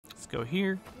go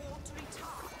here.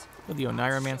 With the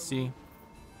Oniromancy.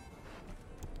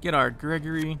 Get our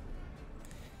Gregory.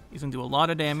 He's going to do a lot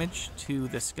of damage to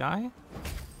this guy.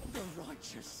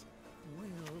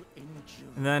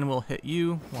 And then we'll hit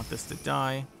you. Want this to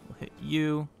die. We'll hit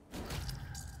you.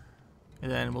 And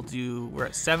then we'll do... We're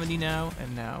at 70 now.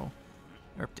 And now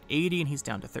we're up to 80. And he's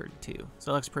down to 32.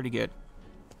 So that looks pretty good.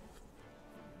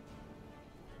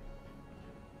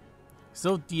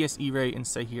 So DSE Ray and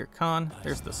Sahir Khan.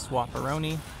 There's the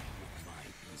Swapperoni.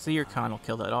 Sahir Khan will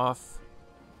kill that off.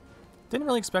 Didn't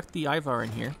really expect the Ivar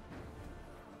in here.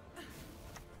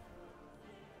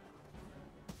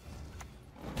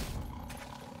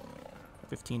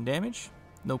 $15 damage.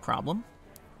 No problem.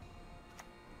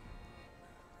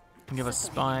 Give us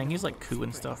spying. He's like coup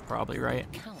and stuff probably, right?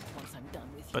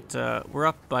 But we're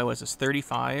up by, what is this,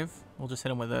 35? We'll just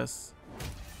hit him with this.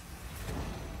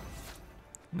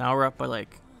 Now we're up by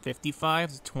like 55.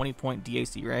 It's a 20-point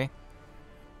DAC Ray.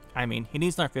 I mean, he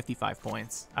needs another 55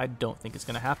 points. I don't think it's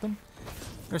going to happen.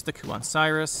 There's the coup on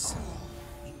Cyrus.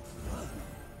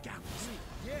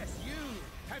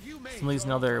 Somebody's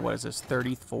another, what is this,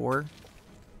 34?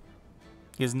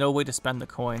 He has no way to spend the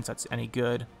coins that's any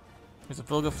good. There's a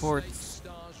Vilgafort.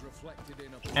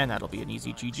 And that'll be an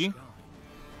easy GG.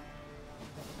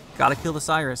 Gotta kill the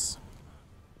Cyrus.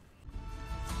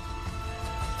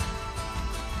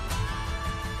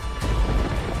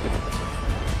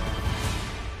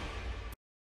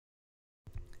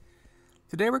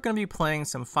 Today we're going to be playing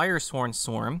some Firesworn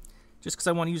Swarm, just because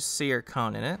I want to use Sahir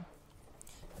Khan in it.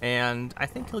 And I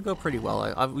think he'll go pretty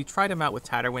well. We tried him out with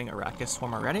Tatterwing Arrakis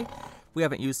Swarm already. We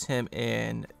haven't used him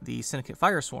in the Syndicate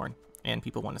Firesworn, and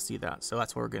people want to see that, so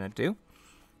that's what we're going to do.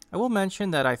 I will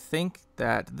mention that I think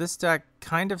that this deck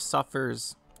kind of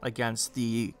suffers against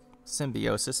the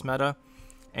Symbiosis meta,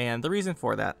 and the reason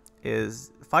for that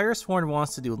is Firesworn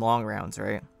wants to do long rounds,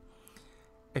 right?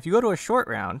 If you go to a short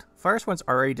round, Firesworn's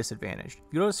already disadvantaged.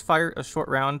 If you go to a short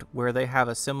round where they have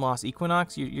a Sim-Loss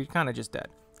Equinox, you're kind of just dead.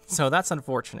 So that's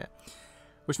unfortunate.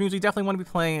 Which means we definitely want to be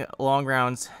playing long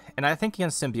rounds. And I think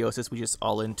against Symbiosis, we just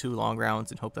all in 2 long rounds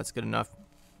and hope that's good enough.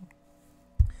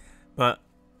 But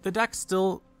the deck's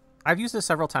still... I've used this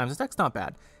several times. This deck's not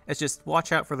bad. It's just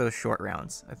watch out for those short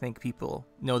rounds. I think people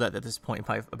know that at this point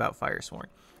about Firesworn.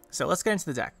 So let's get into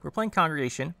the deck. We're playing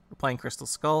Congregation. We're playing Crystal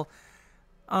Skull.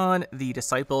 On the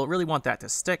Disciple, really want that to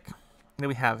stick. And then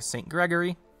we have St.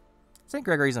 Gregory. St.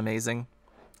 Gregory's amazing.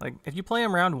 Like, if you play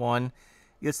him round 1,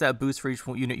 he gets that boost for each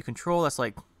unit you control. That's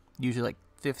like usually like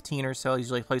 15 or so.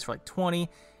 Usually plays for like 20.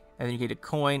 And then you get a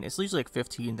coin. It's usually like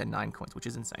 15, then 9 coins, which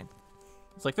is insane.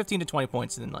 It's like 15 to 20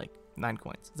 points and then like 9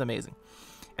 coins. It's amazing.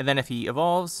 And then if he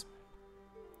evolves,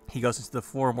 he goes into the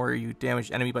form where you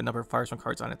damage enemy by number of Firesworn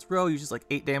cards on its row. Uses like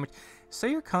 8 damage.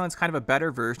 Sahir Khan's kind of a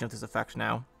better version of this effect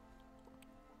now.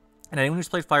 And anyone who's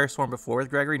played Firesworn before with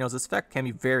Gregory knows this effect can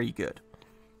be very good.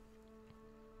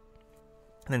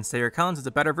 And then Sahir Khan's is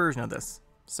a better version of this.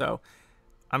 So,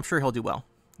 I'm sure he'll do well.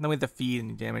 And then with the feed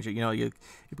and you damage it, you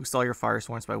boost all your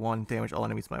Firesworns by 1, damage all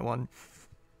enemies by 1.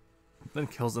 Then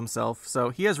kills himself. So,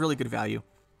 he has really good value.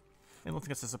 I don't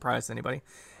think it's a surprise to anybody.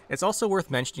 It's also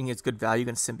worth mentioning his good value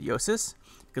against Symbiosis.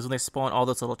 Because when they spawn all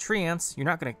those little tree ants, you're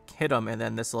not going to hit them, and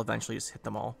then this will eventually just hit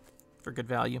them all for good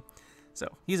value. So,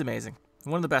 he's amazing.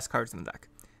 One of the best cards in the deck.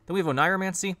 Then we have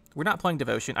Oniromancy. We're not playing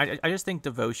Devotion. I just think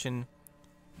Devotion...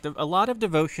 a lot of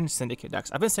Devotion Syndicate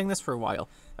decks... I've been saying this for a while.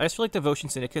 I just feel like Devotion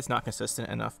Syndicate's not consistent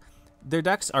enough. Their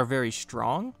decks are very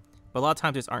strong, but a lot of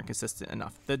times just aren't consistent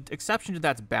enough. The exception to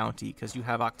that's Bounty, because you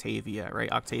have Octavia,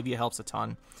 right? Octavia helps a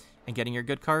ton in getting your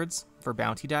good cards for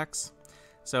Bounty decks.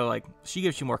 So, like, she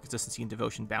gives you more consistency in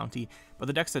Devotion Bounty. But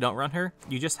the decks that don't run her,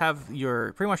 you just have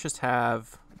your... pretty much just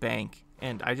have Bank.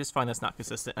 And I just find that's not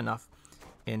consistent enough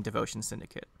in Devotion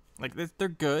Syndicate. Like, they're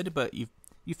good, but you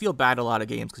feel bad a lot of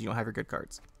games because you don't have your good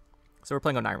cards. So we're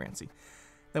playing Oniromancy.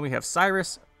 Then we have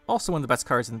Cyrus, also one of the best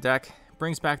cards in the deck.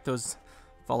 Brings back those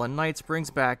Fallen Knights,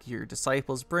 brings back your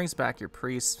Disciples, brings back your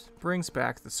Priests, brings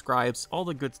back the Scribes, all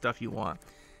the good stuff you want.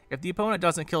 If the opponent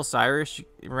doesn't kill Cyrus,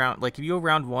 if you go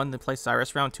round 1, they play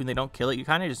Cyrus round 2, and they don't kill it, you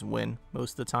kind of just win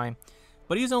most of the time.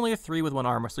 But he's only a 3 with 1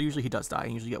 armor, so usually he does die.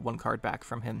 You usually get 1 card back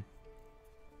from him.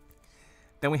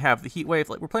 Then we have the Heat Wave.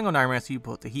 Like, we're playing on Iron Man, so you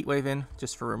put the Heat Wave in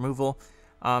just for removal.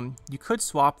 You could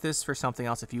swap this for something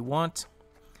else if you want,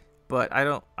 but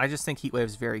I just think Heat Wave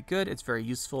is very good. It's very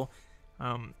useful.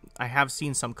 I have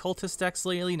seen some Cultist decks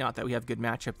lately. Not that we have good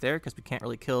matchup there because we can't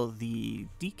really kill the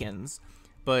Deacons,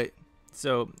 but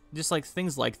so just like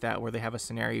things like that where they have a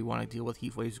scenario you want to deal with,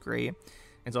 Heat Wave's great.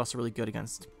 It's also really good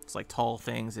against like tall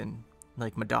things and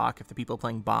like Madoc if the people are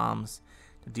playing bombs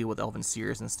to deal with Elven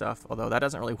Seers and stuff, although that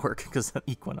doesn't really work because of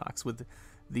Equinox with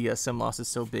the sim loss is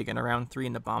so big in a round 3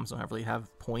 and the bombs don't really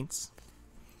have points.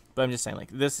 But I'm just saying,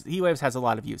 like, this Heat Waves has a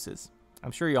lot of uses.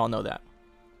 I'm sure you all know that.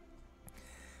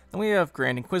 Then we have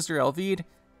Grand Inquisitor Elvide.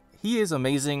 He is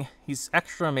amazing. He's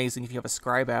extra amazing if you have a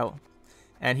scribe out.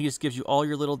 And he just gives you all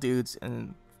your little dudes,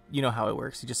 and you know how it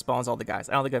works. He just spawns all the guys.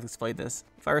 I don't think I've explained this.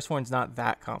 Firesworn's not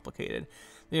that complicated.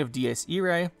 Then you have DS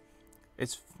E-Ray.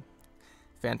 It's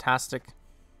fantastic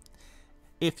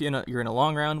if you're in a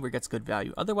long round where it gets good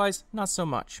value. Otherwise, not so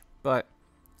much. But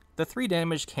the 3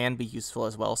 damage can be useful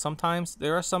as well sometimes.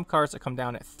 There are some cards that come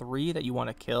down at 3 that you want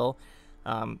to kill.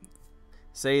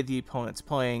 Say the opponent's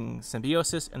playing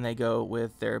Symbiosis and they go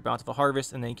with their Bountiful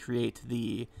Harvest and they create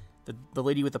the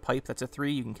Lady with the Pipe that's a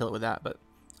 3. You can kill it with that. But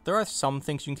there are some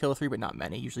things you can kill with 3, but not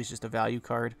many. Usually it's just a value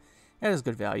card. It has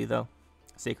good value though.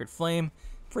 Sacred Flame,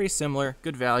 pretty similar,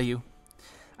 good value.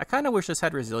 I kind of wish this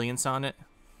had Resilience on it,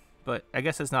 but I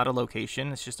guess it's not a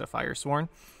location. It's just a Firesworn.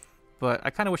 But I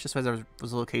kind of wish this was a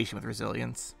location with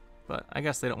Resilience, but I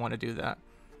guess they don't want to do that.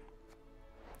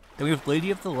 Then we have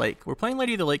Lady of the Lake. We're playing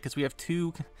Lady of the Lake because we have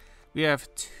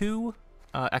two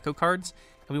Echo cards,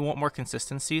 and we want more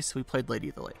consistency, so we played Lady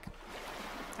of the Lake.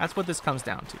 That's what this comes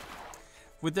down to.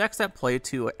 With decks that play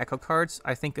 2 Echo cards,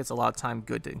 I think it's a lot of time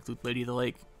good to include Lady of the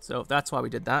Lake, so that's why we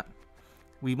did that.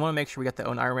 We want to make sure we get the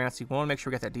Oneiromancy. We want to make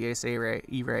sure we get that DS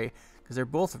E-Ray, because they're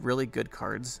both really good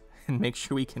cards, and make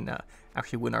sure we can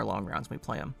actually win our long rounds when we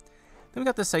play them. Then we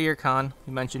got the Sayer Khan.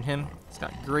 We mentioned him. It's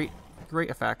got great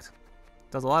effect.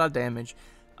 Does a lot of damage.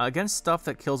 Against stuff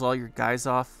that kills all your guys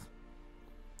off,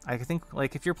 I think,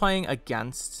 like, if you're playing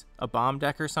against a bomb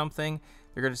deck or something,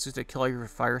 they're going to just kill all your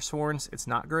Firesworns. It's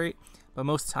not great, but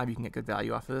most of the time you can get good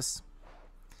value off of this.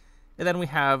 And then we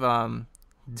have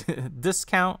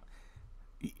Discount.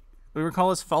 We would call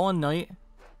this Fallen Knight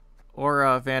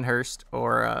or Van Hurst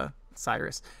or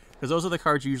Cyrus, because those are the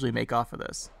cards you usually make off of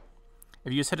this.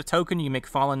 If you just hit a token, you make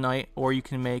Fallen Knight, or you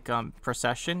can make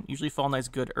Procession. Usually Fallen Knight's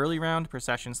good early round,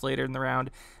 Procession's later in the round,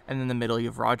 and in the middle you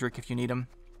have Roderick if you need him.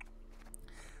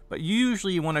 But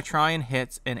usually you want to try and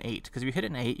hit an 8, because if you hit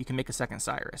an 8, you can make a second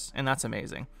Cyrus, and that's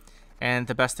amazing. And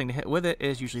the best thing to hit with it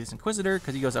is usually this Inquisitor,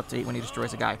 because he goes up to 8 when he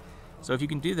destroys a guy. So if you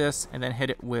can do this, and then hit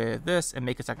it with this, and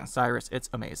make a second Cyrus, it's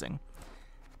amazing.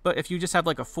 But if you just have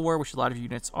like a 4, which a lot of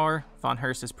units are, Von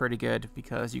Hurst is pretty good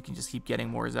because you can just keep getting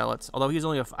more Zealots. Although he's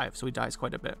only a 5, so he dies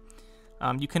quite a bit.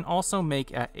 You can also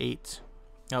make at 8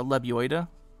 Lebioida,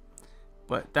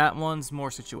 but that one's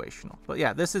more situational. But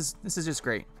yeah, this is just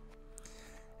great.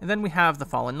 And then we have the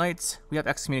Fallen Knights. We have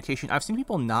Excommunication. I've seen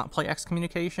people not play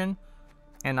Excommunication,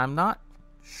 and I'm not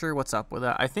sure what's up with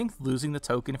that. I think losing the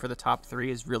token for the top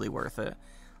 3 is really worth it.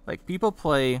 Like, people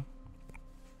play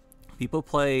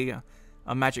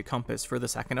a Magic Compass for the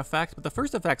second effect, but the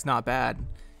first effect's not bad,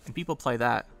 and people play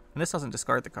that, and this doesn't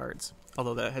discard the cards,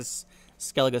 although that has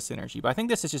Skellige synergy. But I think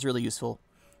this is just really useful,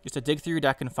 just to dig through your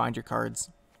deck and find your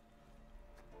cards.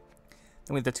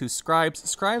 Then we have the 2 Scribes.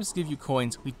 Scribes give you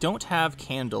coins. We don't have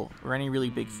Candle or any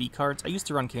really big fee cards. I used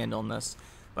to run Candle in this,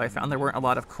 but I found there weren't a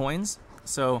lot of coins,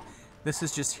 so this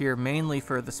is just here mainly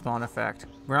for the spawn effect.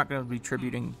 We're not going to be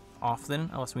tributing often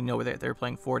unless we know that they're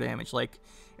playing 4 damage. Like,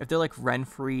 if they're like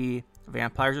Renfri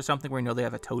vampires or something where we know they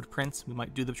have a Toad Prince, we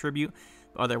might do the tribute,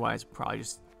 but otherwise probably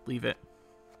just leave it.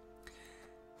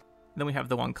 Then we have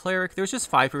the 1 Cleric. There's just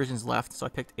 5 provisions left, so I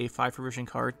picked a 5 provision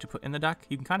card to put in the deck.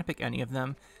 You can kind of pick any of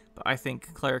them, but I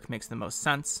think Cleric makes the most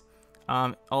sense.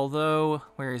 Although,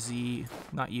 where is he?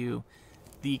 Not you.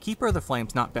 The Keeper of the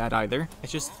Flame's not bad either.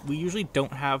 It's just we usually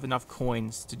don't have enough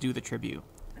coins to do the tribute.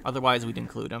 Otherwise, we'd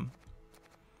include him.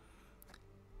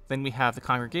 Then we have the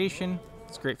Congregation.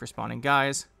 It's great for spawning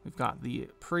guys. We've got the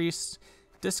Priest,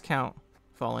 Discount,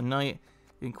 Fallen Knight,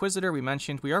 the Inquisitor we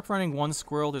mentioned. We are running 1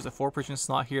 Squirrel. There's a 4 provision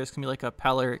slot here. This can be like a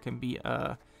Peller. It can be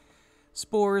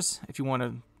Spores if you want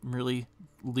to really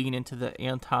lean into the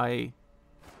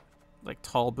like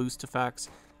tall boost effects.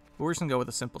 But we're just going to go with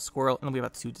a simple Squirrel, and then we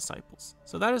have 2 Disciples.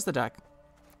 So that is the deck.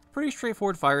 Pretty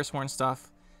straightforward Firesworn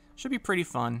stuff. Should be pretty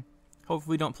fun.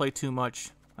 Hopefully we don't play too much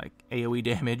like AoE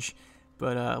damage.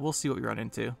 But we'll see what we run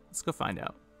into. Let's go find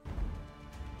out.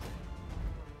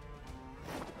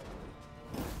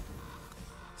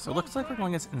 So it looks like we're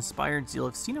going against Inspired Zeal.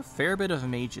 I've seen a fair bit of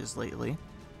mages lately.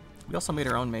 We also made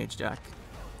our own mage deck.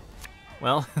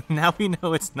 Well, now we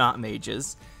know it's not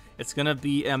mages. It's going to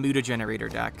be a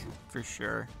Mutagenerator deck, for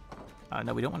sure.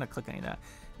 No, we don't want to click any of that.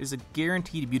 It's a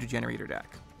guaranteed Mutagenerator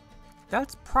deck.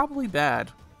 That's probably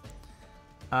bad.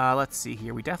 Let's see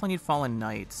here. We definitely need Fallen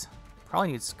Knight.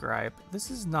 Probably need Scribe.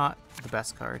 This is not the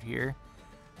best card here.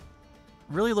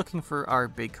 Really looking for our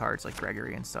big cards like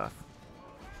Gregory and stuff.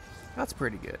 That's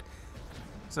pretty good.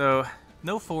 So,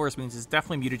 no 4s means it's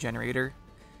definitely Mutagenerator.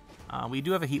 We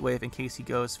do have a Heat Wave in case he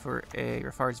goes for a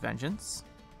Rafar's Vengeance.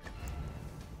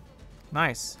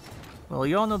 Nice. Well,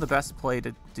 you all know the best play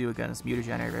to do against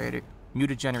Mutagenerator,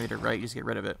 right? You just get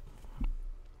rid of it.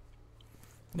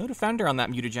 No defender on that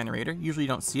Mutagenerator. Usually you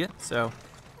don't see it, so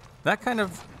that kind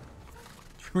of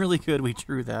really good. We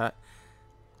drew that.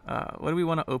 What do we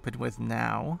want to open with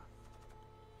now?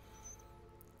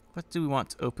 What do we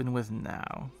want to open with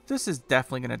now? This is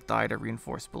definitely going to die to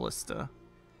Reinforced Ballista.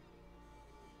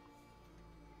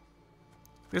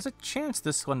 There's a chance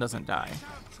this one doesn't die.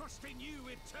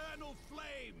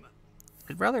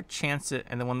 I'd rather chance it,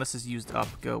 and then when this is used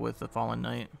up, go with the Fallen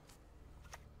Knight.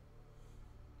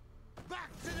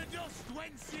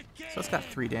 So it's got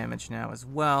 3 damage now as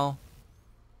well.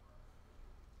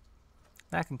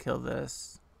 That can kill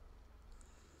this.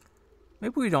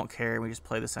 Maybe we don't care, we just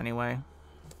play this anyway.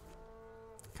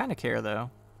 Kinda care though.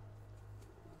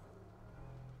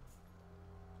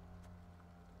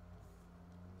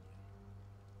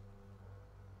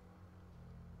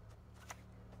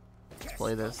 Let's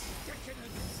play this.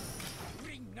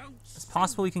 It's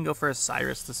possible we can go for a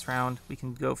Cyrus this round. We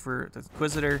can go for the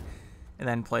Inquisitor and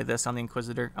then play this on the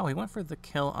Inquisitor. Oh, he went for the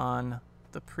kill on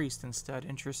the Priest instead.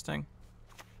 Interesting.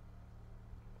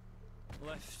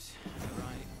 Left,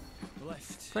 right,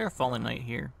 left. Play our Fallen Knight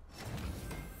here.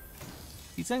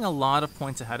 He's getting a lot of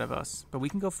points ahead of us, but we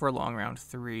can go for a long round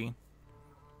 3.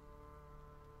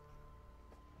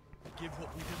 Give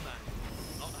what we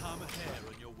demand, not harm a hair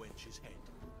on your wench's head.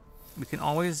 We can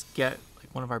always get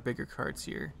like one of our bigger cards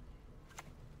here.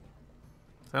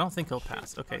 So I don't think he'll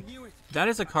pass. Okay, that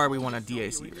is a card we want to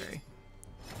DAC Ray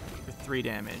for 3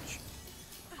 damage.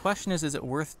 The question is it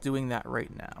worth doing that right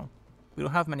now? We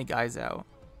don't have many guys out.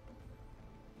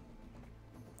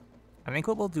 I think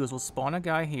what we'll do is we'll spawn a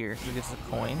guy here, so he gives us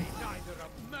a coin.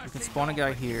 We can spawn a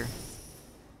guy here.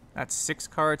 That's 6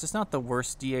 cards. It's not the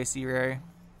worst DAC Ray.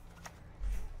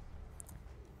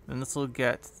 Then this will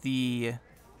get the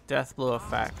Death Blow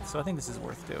effect, so I think this is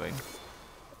worth doing.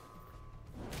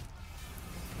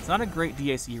 It's not a great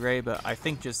DAC Ray, but I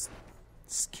think just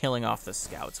killing off the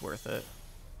Scout's worth it.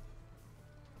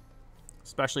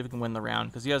 Especially if we can win the round,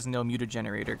 because he has no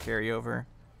Mutagenerator carryover.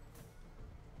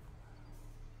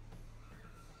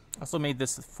 Also made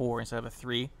this a 4 instead of a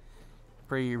 3.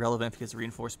 Pretty relevant because of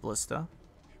Reinforced Ballista.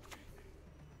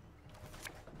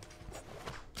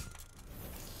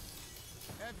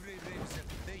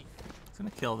 It's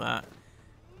gonna kill that.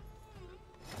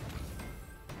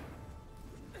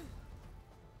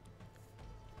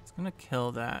 It's gonna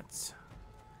kill that.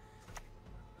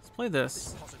 Let's play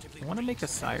this. I want to make a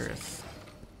Cyrus.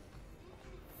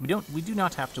 We do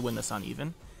not have to win this on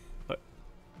even, but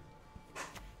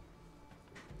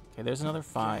okay, there's another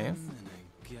 5.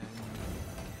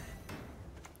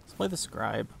 Let's play the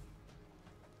Scribe.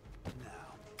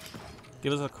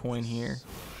 Give us a coin here.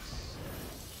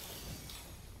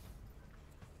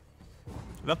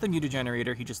 Without the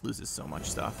Mutagenerator, he just loses so much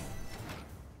stuff.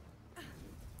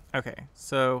 Okay,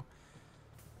 so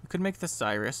we could make the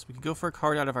Cyrus. We could go for a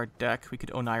card out of our deck. We could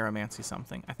Oniromancy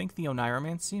something. I think the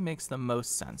Oniromancy makes the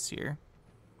most sense here.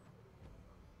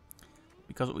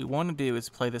 Because what we want to do is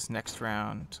play this next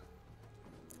round,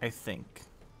 I think.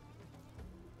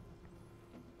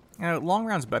 You know, long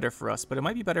round's better for us, but it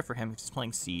might be better for him if he's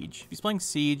playing Siege. If he's playing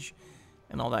Siege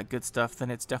and all that good stuff, then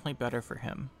it's definitely better for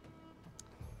him.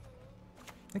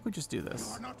 I think we just do this.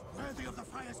 You are not worthy of the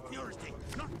fire's purity,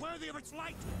 not worthy of its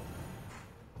light.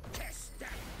 Test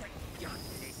that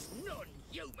is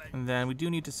non-human. And then we do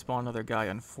need to spawn another guy,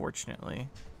 unfortunately.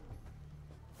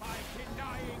 By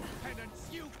denying penance,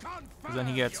 you Because then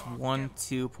he gets 1,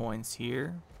 2 points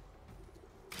here.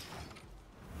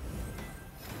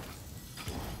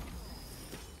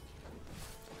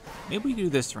 Maybe we do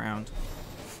this round.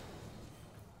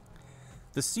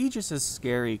 The Siege is a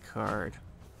scary card.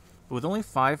 But with only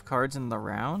 5 cards in the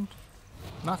round,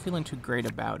 I'm not feeling too great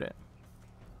about it.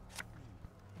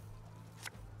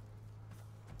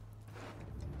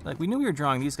 Like, we knew we were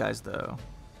drawing these guys, though.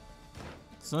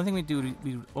 So the only thing we do,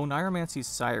 we Oniromancy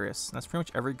Cyrus, and that's pretty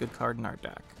much every good card in our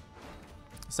deck.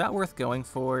 Is that worth going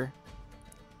for?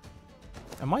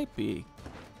 It might be.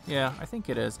 Yeah, I think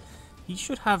it is. He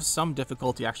should have some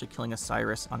difficulty actually killing a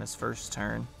Cyrus on his first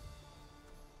turn.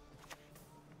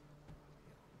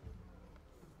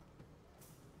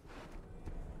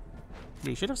 Yeah,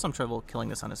 he should have some trouble killing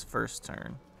this on his first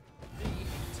turn. The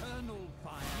eternal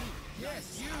fire.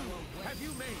 Yes, you. Have you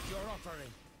made your offering?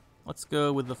 Let's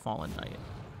go with the Fallen Knight.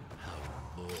 How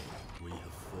low we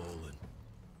have fallen.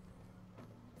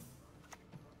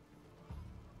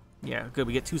 Yeah, good.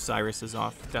 We get 2 Cyruses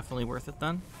off. Definitely worth it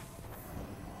then.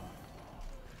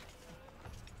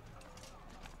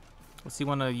 What's he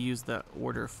want to use that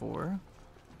order for?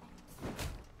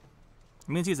 It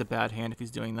means he has a bad hand if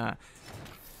he's doing that.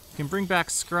 You can bring back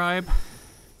Scribe,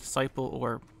 Disciple,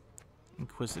 or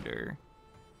Inquisitor.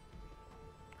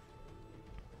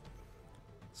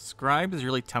 Scribe is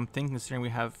really tempting considering we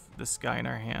have this guy in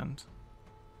our hand.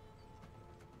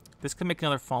 This could make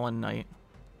another Fallen Knight.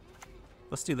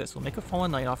 Let's do this. We'll make a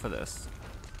Fallen Knight off of this.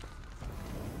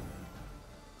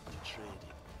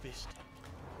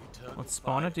 Let's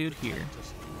spawn a dude here.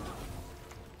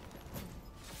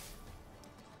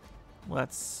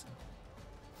 Let's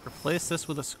replace this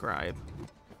with a Scribe.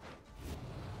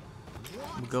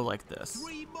 We'll go like this.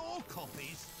 3 more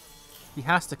copies. He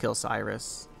has to kill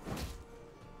Cyrus.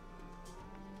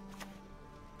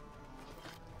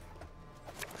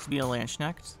 Should be a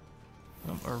Lanchnecht.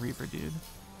 Or Reaver dude.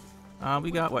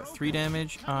 We got, what, 3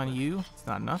 damage on you? It's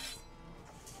not enough.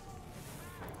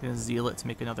 Gonna zeal it to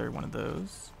make another one of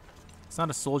those. It's not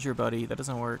a soldier, buddy. That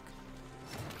doesn't work.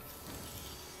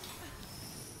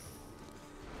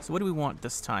 So what do we want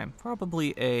this time?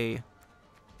 Probably a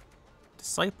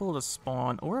Disciple to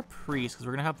spawn, or a Priest, because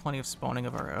we're going to have plenty of spawning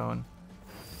of our own.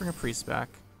 Bring a Priest back.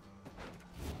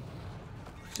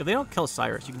 If they don't kill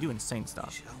Cyrus, you can do insane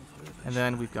stuff. And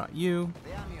then we've got you.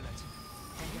 The amulet.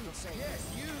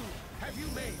 Yes, you. Have you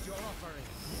made your offering?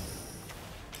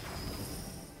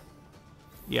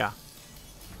 Yeah.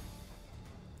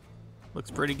 Looks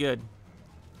pretty good.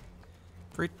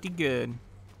 Pretty good.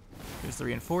 Here's the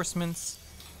reinforcements.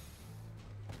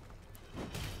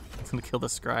 It's gonna kill the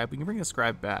Scribe. We can bring the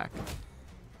Scribe back.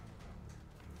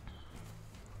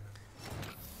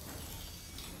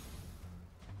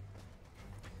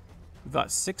 We've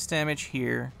got 6 damage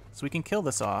here, so we can kill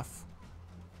this off.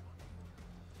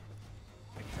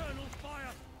 Eternal fire.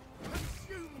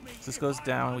 Consume me. So this goes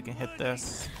down, we can hit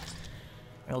this.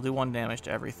 It'll do 1 damage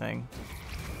to everything.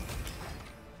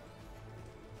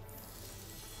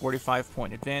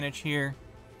 45-point advantage here.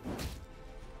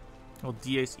 We'll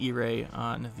Dies Irae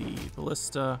on the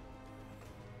Ballista.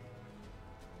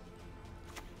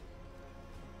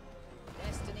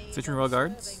 Citron Royal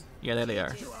Guards? Yeah, there they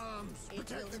are. To arms.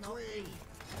 Protect the queen.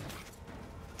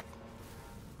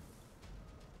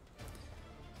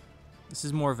 This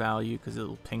is more value because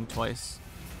it'll ping twice.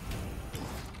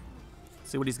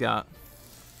 See what he's got.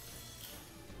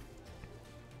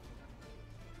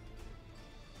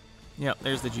 Yep,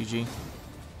 there's the GG.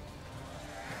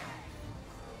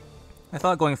 I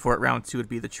thought going for it round 2 would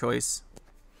be the choice.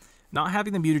 Not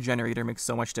having the Mutagenerator makes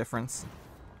so much difference.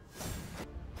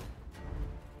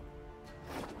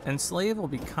 Enslave will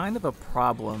be kind of a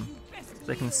problem.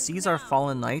 They can seize our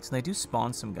Fallen Knights, and they do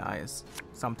spawn some guys.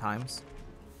 Sometimes.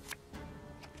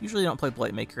 Usually they don't play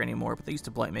Blightmaker anymore, but they used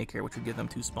to Blightmaker, which would give them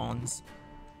 2 spawns.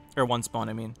 Or 1 spawn,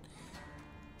 I mean.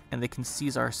 And they can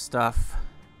seize our stuff.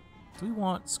 Do we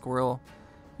want Squirrel?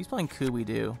 If he's playing Coup, we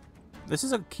do. This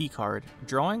is a key card.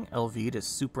 Drawing Elvide is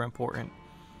super important.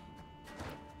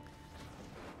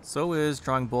 So is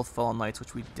drawing both Fallen Knights,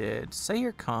 which we did.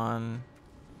 Sayer Khan.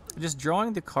 Just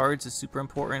drawing the cards is super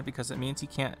important because it means he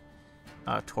can't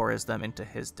Torres them into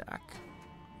his deck.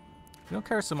 We don't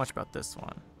care so much about this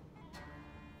one.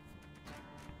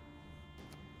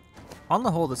 On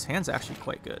the whole, this hand's actually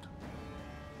quite good.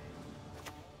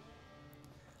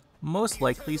 Most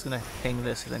likely he's going to ping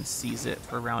this and then seize it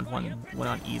for round 1 when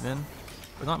on even.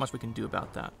 There's not much we can do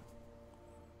about that.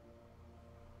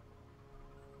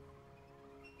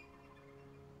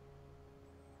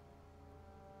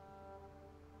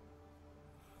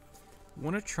 We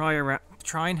want to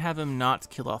try and have him not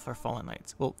kill off our Fallen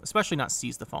Knights. Well, especially not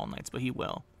seize the Fallen Knights, but he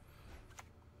will.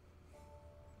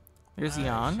 There's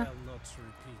Jan.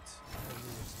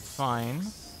 Fine.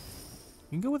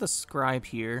 You can go with a Scribe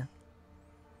here.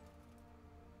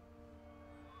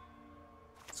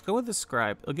 Let's go with the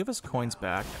Scribe. It'll give us coins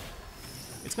back.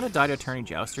 It's going to die to Attorney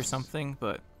Joust or something,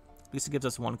 but at least it gives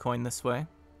us 1 coin this way.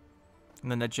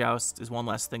 And then the Joust is 1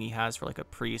 less thing he has for like a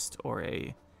Priest or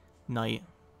a Knight.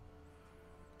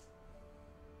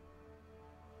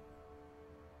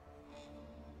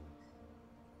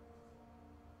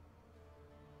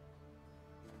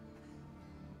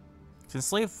 It's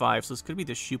Enslave 5, so this could be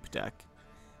the Shupe deck.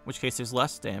 In which case there's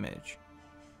less damage.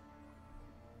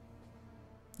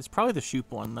 It's probably the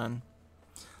Shupe one then.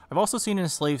 I've also seen an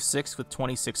Enslave 6 with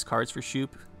 26 cards for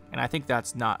Shupe, and I think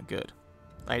that's not good.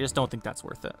 I just don't think that's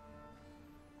worth it.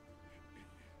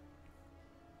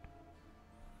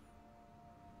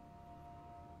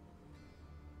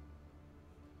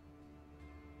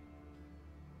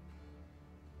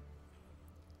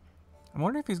 I'm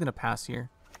wondering if he's going to pass here.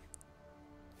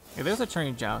 Okay, there's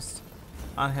Attorney Joust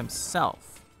on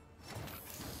himself.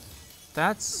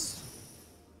 That's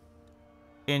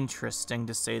interesting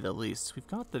to say the least. We've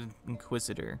got the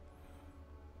Inquisitor.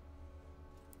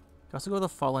 We also go the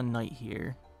Fallen Knight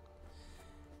here.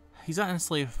 He's at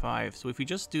Enslave 5, so if we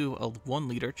just do a 1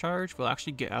 leader charge, we'll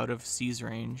actually get out of C's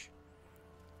range.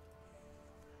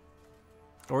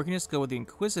 Or we can just go with the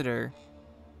Inquisitor.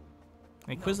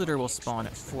 The Inquisitor will spawn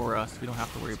it for us. We don't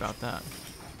have to worry about that.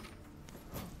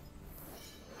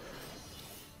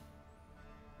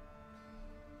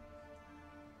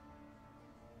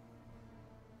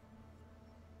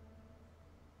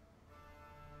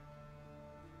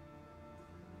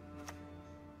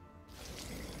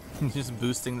 Just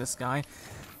boosting this guy.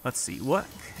 Let's see. What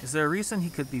is there a reason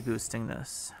he could be boosting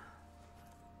this?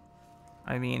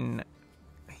 I mean,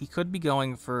 he could be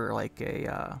going for like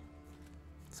a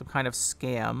some kind of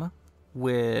scam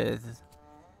with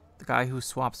the guy who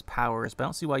swaps powers, but I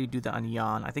don't see why you do that on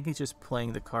Jan. I think he's just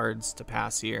playing the cards to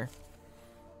pass here.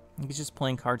 I think he's just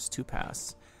playing cards to pass.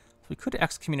 So we could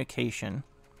excommunication.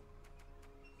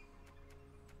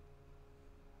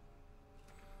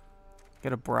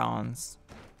 Get a bronze.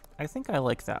 I think I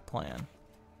like that plan.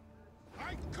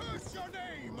 I curse your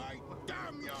name, I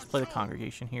damn your Let's play the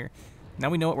congregation here. Now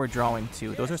we know what we're drawing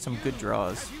to. Those are some good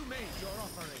draws. Have you made your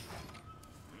offering?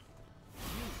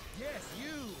 Yes,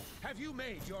 you. Have you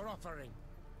made your offering?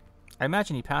 I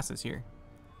imagine he passes here.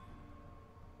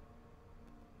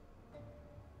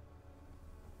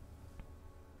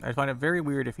 I'd find it very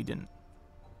weird if he didn't.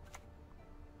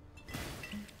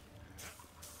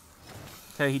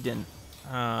 Okay, he didn't.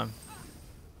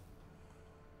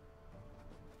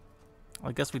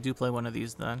 I guess we do play one of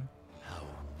these then.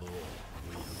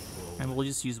 And we'll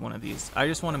just use one of these. I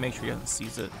just want to make sure he doesn't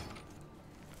seize it.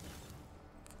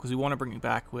 Because we want to bring it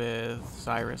back with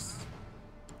Cyrus.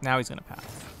 Now he's going to pass.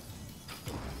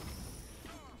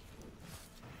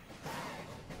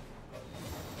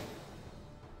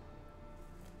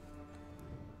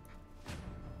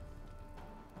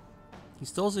 He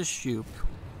still has his Shupe.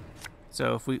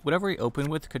 So if whatever we open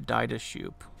with could die to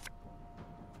Shupe.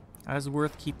 That is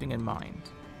worth keeping in mind.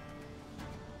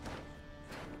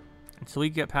 Until we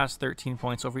get past 13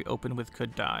 points, whatever we open with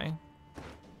could die. I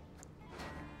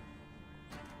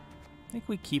think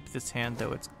we keep this hand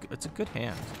though. It's a good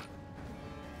hand.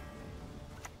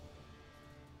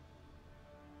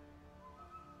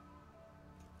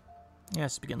 Yeah,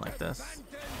 let's begin like this.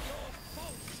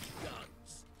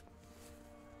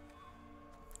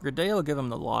 Gradea will give him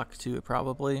the lock too,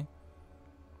 probably.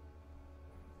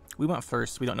 We went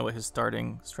first. We don't know what his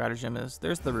starting stratagem is.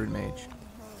 There's the Rune Mage.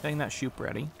 Getting that Shupe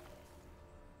ready.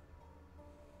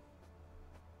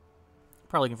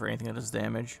 Probably looking for anything that does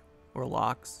damage. Or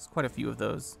locks. There's quite a few of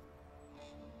those.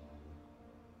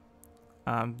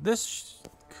 This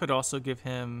could also give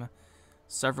him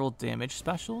several damage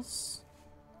specials.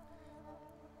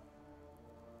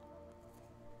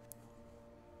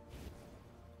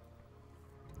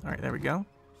 Alright, there we go.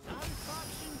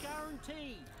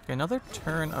 Okay, another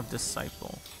turn of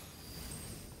Disciple.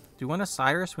 Do we want a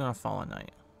Cyrus or we want a Fallen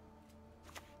Knight?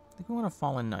 I think we want a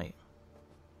Fallen Knight.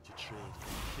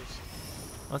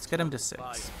 Let's get him to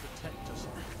 6.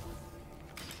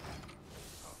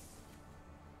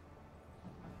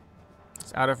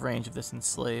 It's out of range of this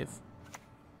Enslave.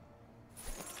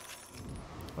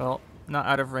 Well, not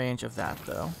out of range of that,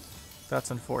 though.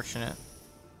 That's unfortunate.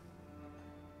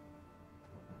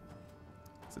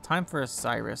 Is it time for a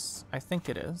Cyrus? I think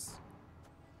it is.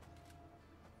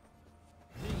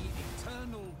 The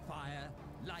eternal fire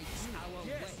lights our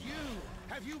way. You!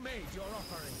 Have you made your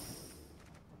offering?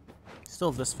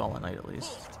 Still this Fallen Knight at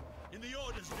least. In the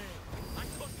Order's name, I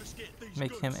confiscate these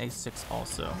Make him goods. a 6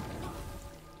 also.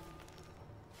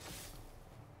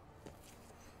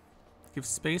 Give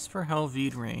space for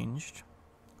Helvede ranged.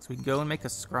 So we can go and make a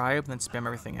Scribe and then spam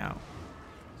everything out.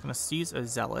 I'm gonna seize a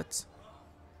Zealot.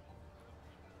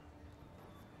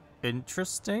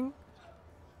 Interesting.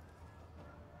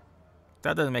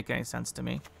 That doesn't make any sense to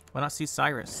me. Why not see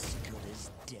Cyrus?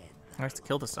 I have to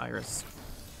kill the Cyrus.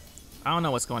 I don't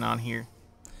know what's going on here.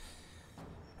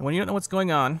 And when you don't know what's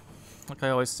going on, like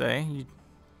I always say, you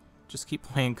just keep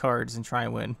playing cards and try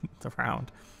and win the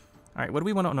round. Alright, what do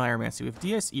we want on Ironmancy? We have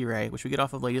DS E-Ray, which we get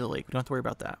off of Lady of the Lake. We don't have to worry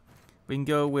about that. We can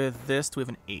go with this to have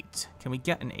an 8. Can we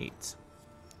get an 8?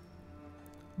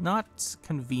 Not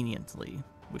conveniently.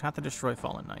 We'd have to destroy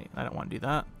Fallen Knight. I don't want to do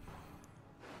that.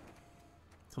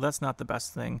 So that's not the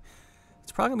best thing.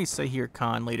 It's probably going to be Sahir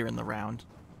Khan later in the round.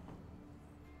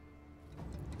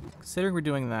 Considering we're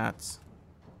doing that,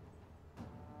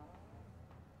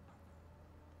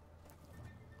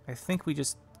 I think we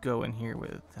just go in here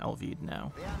with Helvede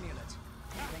now. The amulet.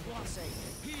 I think it will save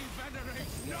you. He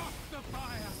venerates not the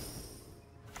fire.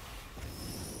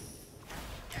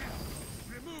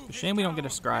 It's a shame we don't get a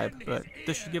scribe, but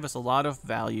this should give us a lot of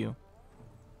value.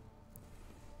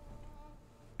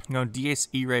 You know, Dies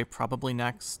Irae probably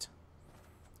next.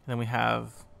 And then we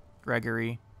have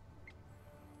Gregory.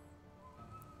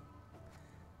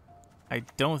 I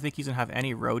don't think he's going to have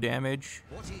any row damage.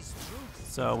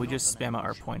 So we just spam out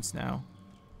our points now.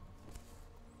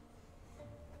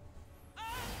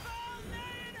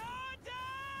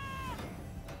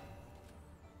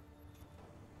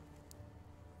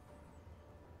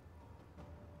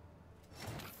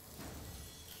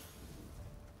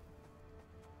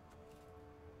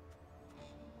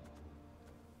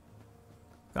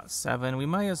 Got 7. We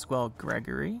might as well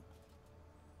Gregory.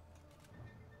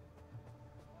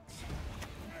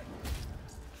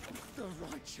 The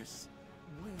righteous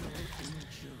will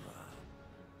endure.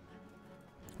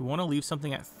 We want to leave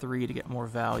something at 3 to get more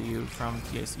value from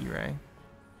Dies Irae.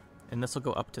 And this will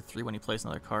go up to 3 when he plays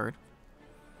another card.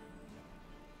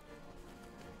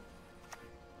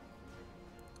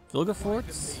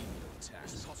 Vilgefortz.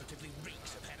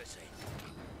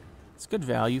 It's good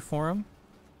value for him.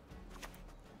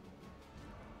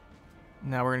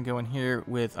 Now we're going to go in here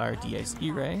with our Dies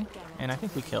Irae, and I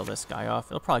think we kill this guy off.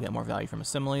 It'll probably get more value from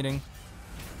assimilating.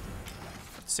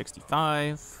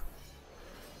 65.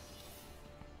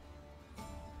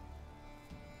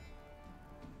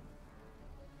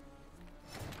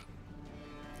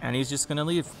 And he's just going to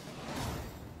leave.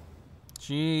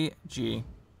 GG.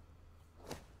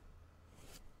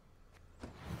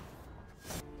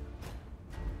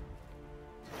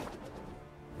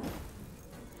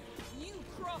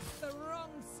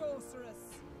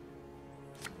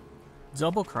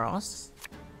 Double cross.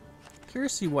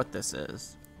 Curious to see what this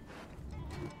is.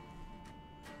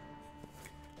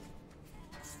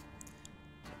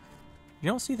 You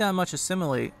don't see that much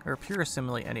Assimilate or pure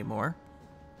Assimilate anymore.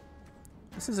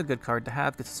 This is a good card to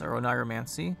have because it's our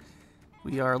Oniromancy.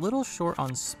 We are a little short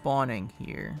on spawning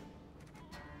here.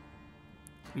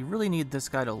 We really need this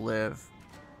guy to live.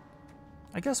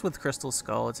 I guess with Crystal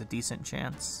Skull it's a decent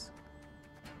chance.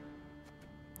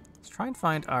 Let's try and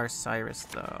find our Cyrus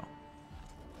though.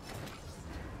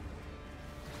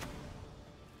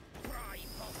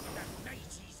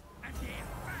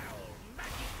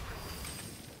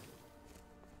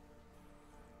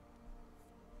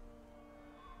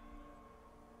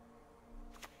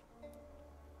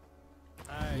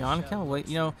 Jan can't wait.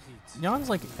 You know, Jan's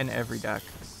like in every deck.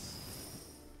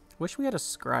 Wish we had a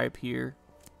scribe here.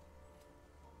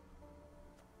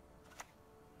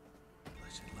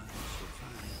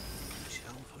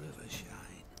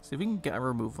 See if we can get a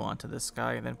removal onto this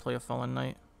guy and then play a Fallen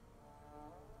Knight.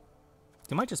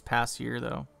 He might just pass here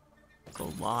though.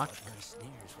 So lock.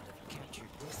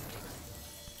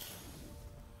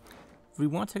 If we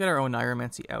want to get our own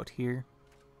Oniromancy out here.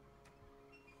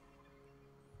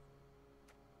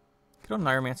 Get on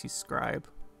Oniromancy Scribe.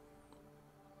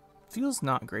 Feels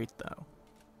not great though.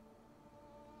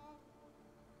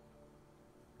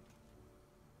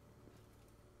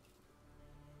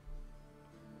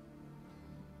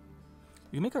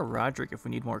 We can make a Roderick if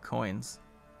we need more coins.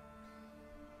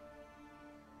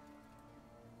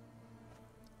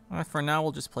 For now,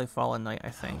 we'll just play Fallen Knight, I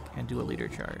think, and do a leader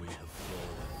charge.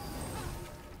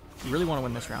 We really want to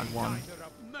win this round 1.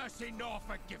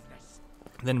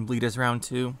 Then bleed us round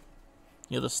 2.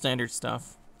 You know, the standard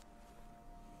stuff.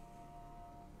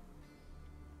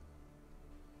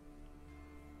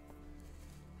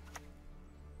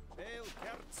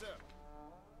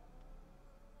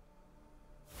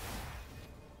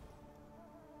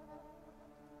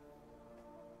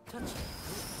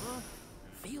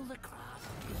 Feel the craft.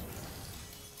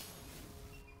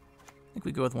 I think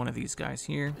we go with one of these guys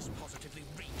here.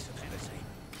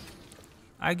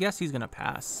 I guess he's gonna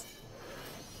pass.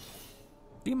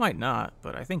 He might not,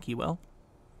 but I think he will.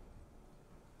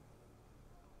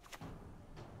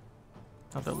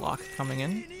 Another lock coming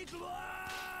in.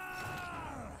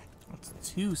 That's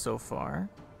 2 so far.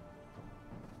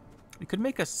 We could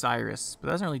make a Cyrus, but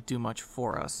that doesn't really do much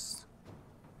for us.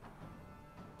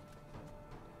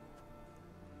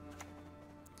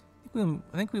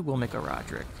 I think we will make a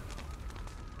Roderick.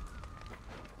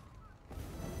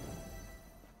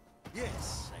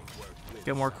 Yes.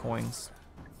 Get more coins.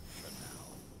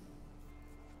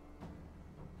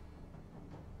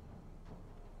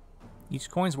 Each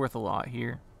coin's worth a lot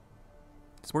here.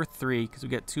 It's worth 3 because we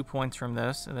get 2 points from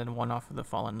this and then 1 off of the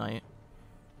Fallen Knight.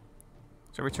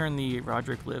 So return the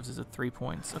Roderick Lives is at 3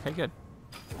 points. Okay, good.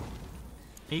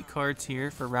 8 cards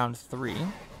here for round 3.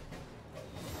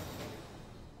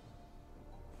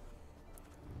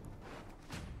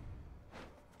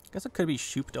 Guess it could be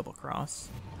Shupe double cross.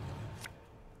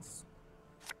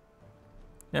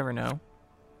 Never know.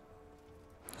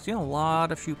 Seen a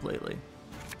lot of Shupe lately.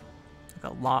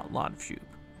 Like a lot of Shupe.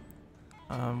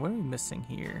 What are we missing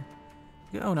here?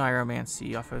 We get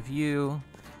Oniromancy off of you.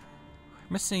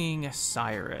 We're missing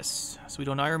Cyrus. So we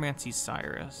don't Oniromancy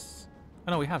Cyrus.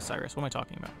 Oh no, we have Cyrus. What am I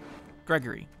talking about?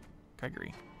 Gregory.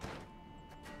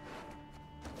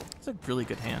 It's a really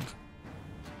good hand.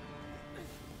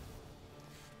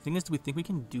 Thing is, do we think we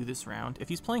can do this round? If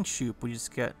he's playing Shupe, we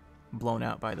just get blown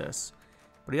out by this.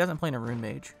 But he hasn't played a Rune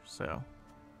Mage, so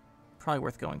probably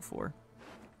worth going for.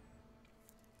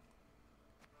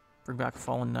 Bring back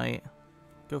Fallen Knight.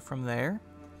 Go from there.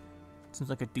 Seems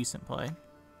like a decent play.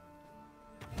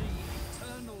 The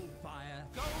eternal fire.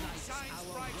 Gold shines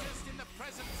brightest in the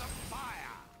presence of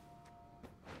fire.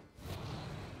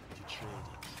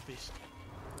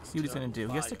 See what he's gonna do.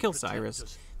 He has to kill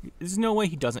Cyrus. There's no way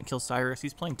he doesn't kill Cyrus.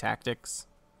 He's playing tactics.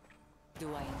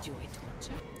 Do I enjoy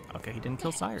torture? Okay, he didn't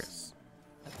kill Cyrus.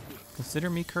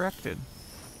 Consider me corrected.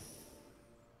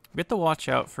 We have to watch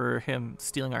out for him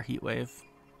stealing our heat wave.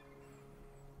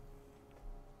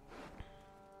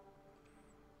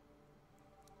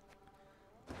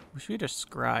 Wish we had a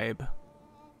scribe.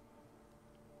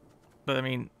 But I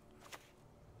mean,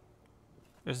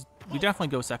 we definitely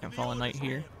go second Fallen Knight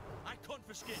here.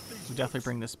 We definitely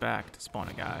bring this back to spawn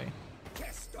a guy.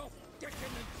 Cast off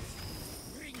decadence.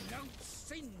 Renounce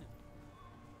sin.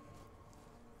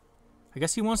 I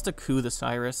guess he wants to coup the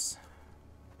Cyrus.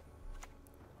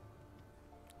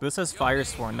 But this says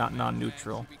Firesworn, not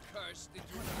non-neutral.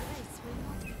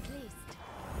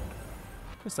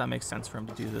 Guess that makes sense for him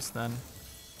to do this then.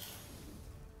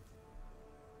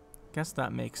 Guess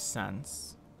that makes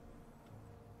sense.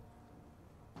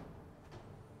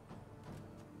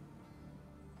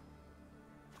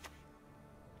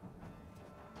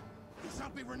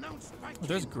 Oh,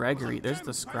 there's Gregory. There's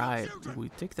the scribe. We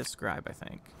take the scribe, I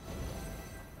think.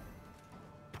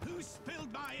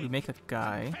 We make a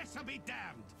guy.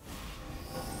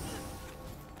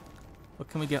 What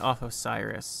can we get off of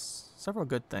Cyrus? Several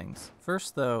good things.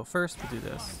 First, though, we'll do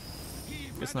this.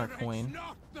 Get another coin.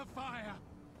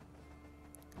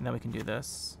 And then we can do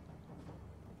this.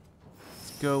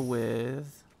 Let's go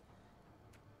with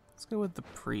the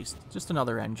priest. Just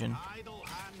another engine. Idle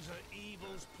hands are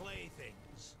evil's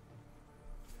playthings.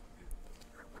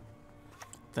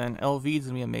 Then LV's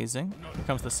gonna be amazing. Here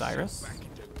comes the Cyrus.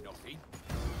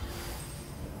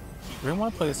 We're gonna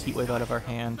want to play this Heatwave out of our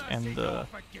hand and the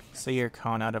Sayer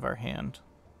Khan out of our hand.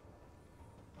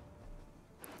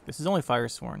 This is only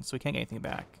Firesworn, so we can't get anything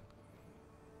back.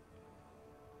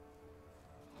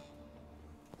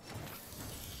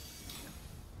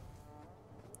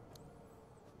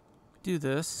 Do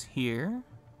this here.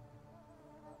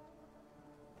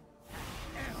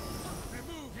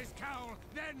 Remove his cowl,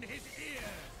 then his ear.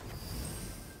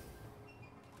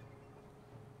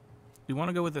 We want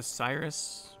to go with the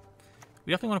Cyrus.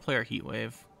 We definitely want to play our Heat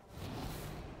Wave.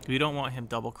 We don't want him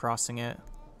double crossing it.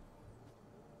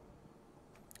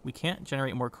 We can't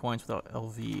generate more coins without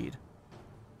LV'd.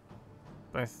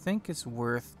 But I think it's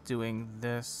worth doing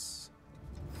this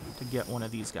to get one of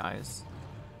these guys.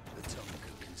 The tongue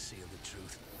could conceal the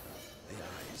truth. The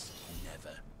eyes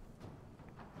never.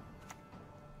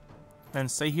 And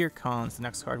Sayer Khan's the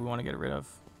next card we want to get rid of.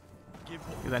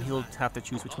 And then he'll have to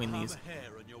choose between these.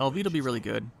 LV'd will be really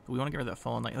good, but we want to get rid of that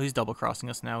Fallen Knight. Oh, he's double crossing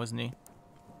us now, isn't he?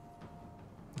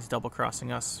 He's double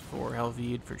crossing us for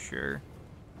LV'd for sure.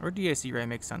 Or DAC Ray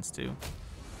makes sense too.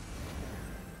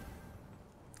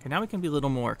 Okay, now we can be a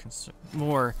little more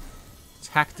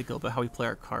tactical about how we play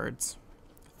our cards.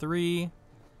 3,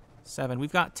 7.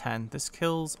 We've got 10. This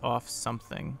kills off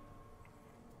something.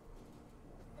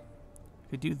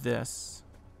 We could do this.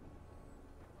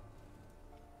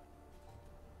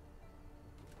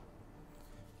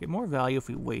 Get more value if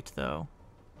we wait, though.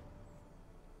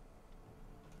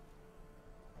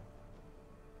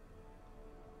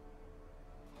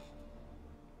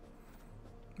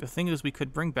 The thing is, we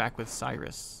could bring back with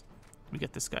Cyrus. We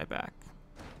get this guy back.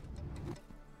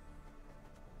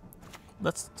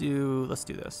 Let's do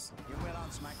this. You will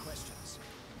answer my questions.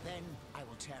 Then I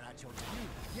will tear out your tongue.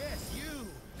 Yes, you.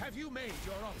 Have you made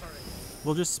your offering?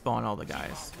 We'll just spawn all the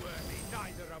guys. Worthy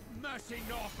neither of mercy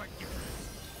nor forgiveness.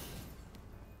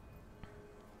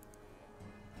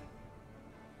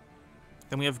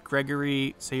 Then we have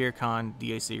Gregory, Sayer Khan,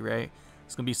 DAC, right?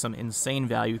 It's going to be some insane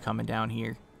value coming down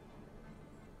here.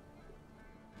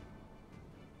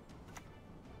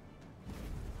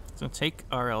 So take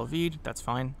our LV'd, that's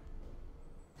fine.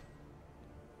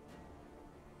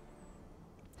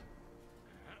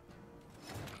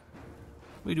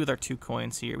 What do we do with our 2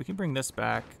 coins here? We can bring this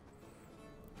back.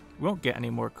 We won't get any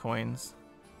more coins.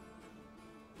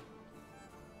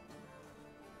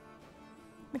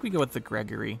 think we go with the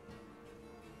Gregory.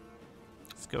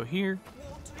 Let's go here.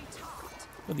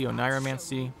 With the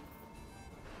Oniromancy.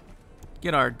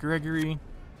 Get our Gregory.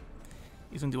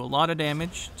 He's gonna do a lot of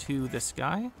damage to this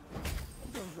guy.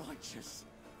 The righteous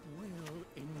will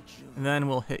endure. And then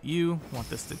we'll hit you. Want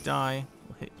this to die.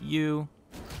 We'll hit you.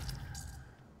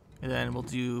 And then we'll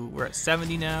do, we're at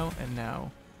 70 now, and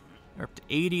now we're up to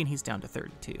 80, and he's down to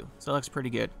 32. So that looks pretty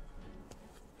good.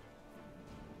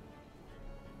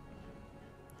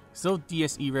 Still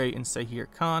DSE Ray and Sahir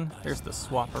Khan. There's the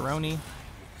Swaparoni.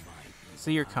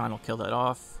 Sahir Khan will kill that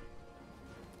off.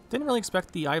 Didn't really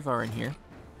expect the Ivar in here.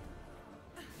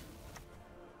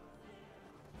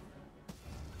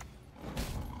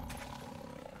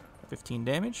 $15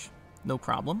 damage, no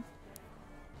problem.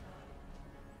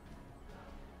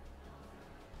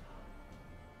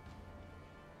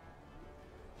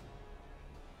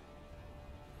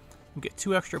 We get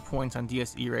 2 extra points on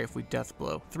DSE Ray if we Death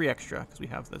Blow. 3 extra, because we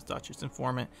have this Duchess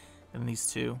Informant and these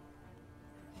 2.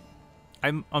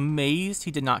 I'm amazed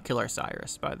he did not kill our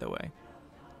Cyrus, by the way.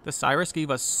 The Cyrus gave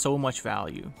us so much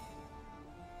value.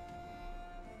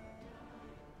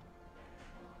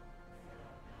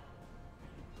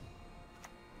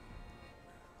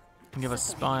 Can give us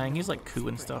spying. He's like coup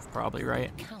and stuff, probably,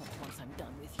 right?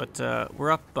 But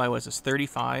we're up by, what is this,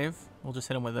 35? We'll just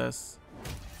hit him with this.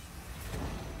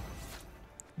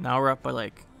 Now we're up by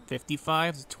like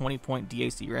 55. It's a 20-point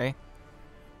DAC Ray.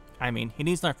 I mean, he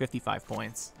needs another 55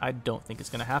 points. I don't think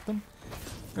it's going to happen.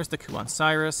 There's the coup on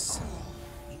Cyrus.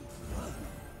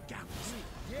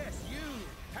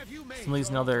 Somebody's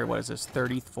another, what is this,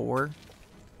 34?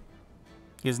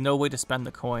 He has no way to spend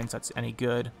the coins. That's any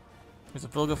good. There's a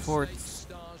Vilgafort.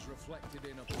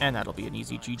 And that'll be an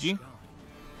easy GG.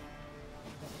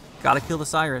 Gotta kill the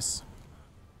Cyrus.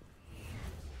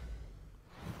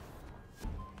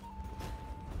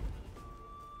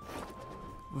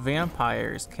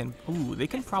 Vampires can... Ooh, they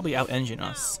can probably out-engine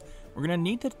us. We're gonna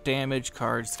need the damage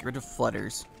cards to get rid of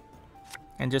Flutters.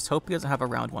 And just hope he doesn't have a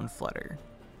round 1 Flutter.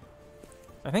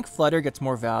 I think Flutter gets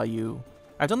more value.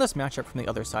 I've done this matchup from the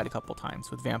other side a couple times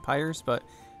with Vampires, but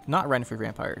not Renfri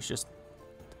Vampires, just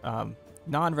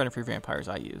non-Renfri Vampires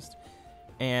I used.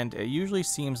 And it usually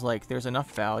seems like there's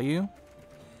enough value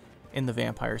in the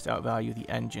Vampires to outvalue the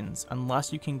engines,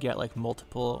 unless you can get like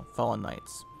multiple Fallen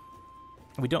Knights.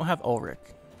 We don't have Ulrich.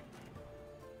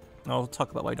 I'll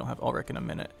talk about why I don't have Ulrich in a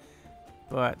minute.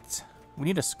 But we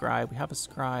need a Scribe. We have a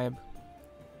Scribe.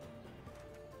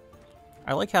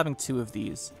 I like having 2 of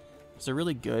these. They're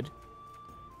really good.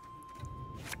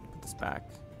 Put this back.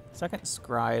 Second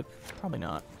Scribe. Probably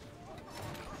not.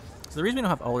 So the reason we don't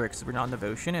have Ulrich is we're not in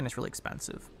Devotion and it's really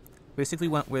expensive. Basically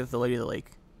went with the Lady of the Lake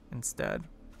instead.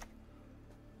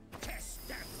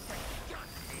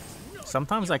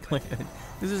 Sometimes I click...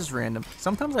 This is just random.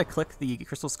 Sometimes I click the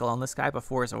Crystal Skull on this guy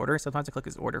before his order. Sometimes I click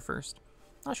his order first.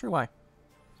 Not sure why.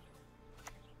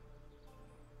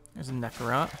 There's a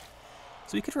Necrot.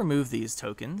 So we could remove these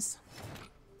tokens.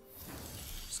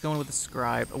 Just going with the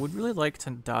Scribe. I would really like to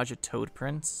dodge a Toad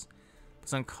Prince.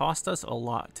 It's going to cost us a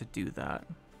lot to do that.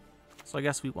 So I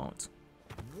guess we won't.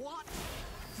 What?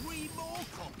 3 more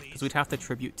copies? Because we'd have to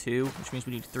tribute 2, which means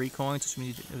we need 3 coins, which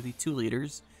means we need 2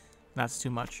 leaders. And that's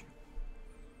too much.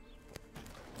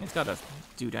 It's got a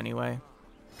dude anyway.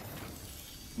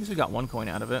 At least we got 1 coin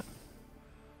out of it.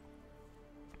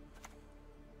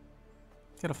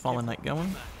 Got a Fallen Knight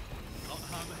going.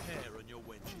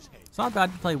 It's not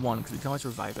bad to play 1 because we can always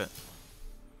revive it.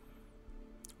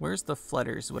 Where's the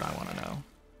Flutters? What I want to know.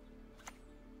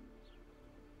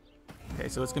 Okay,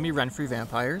 so it's gonna be Renfri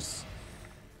Vampires.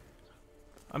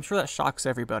 I'm sure that shocks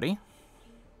everybody.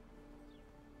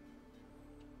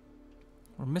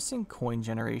 We're missing coin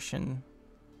generation.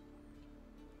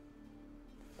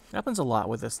 It happens a lot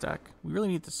with this deck. We really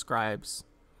need the Scribes.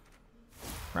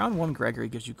 Round 1 Gregory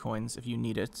gives you coins if you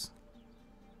need it.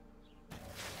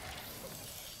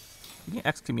 You can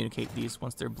excommunicate these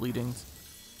once they're bleeding.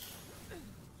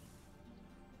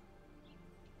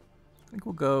 I think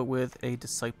we'll go with a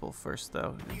Disciple first,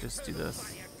 though. And just do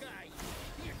this.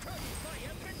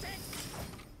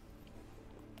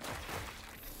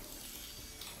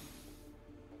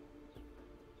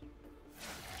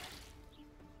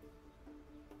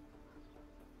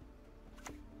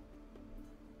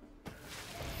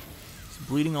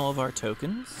 Bleeding all of our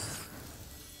tokens.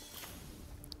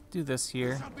 Do this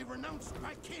here.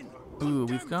 Ooh,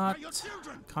 we've got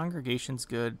Congregation's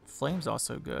good. Flame's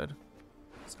also good.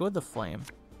 Let's go with the Flame.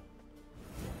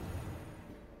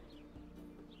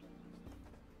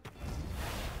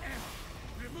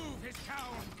 Remove his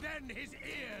cowl, then his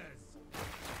ears.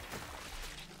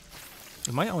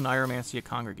 We might own Iomancy a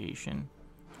Congregation.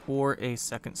 or a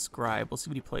second scribe. We'll see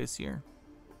what he plays here.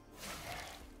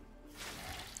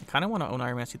 I kind of want to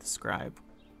Oneiromancy the scribe.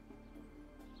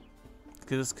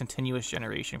 Because it's continuous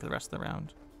generation for the rest of the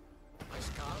round.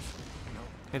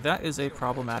 Okay, that is a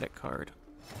problematic card.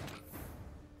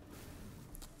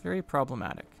 Very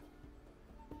problematic.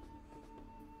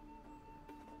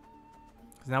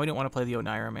 Because now we don't want to play the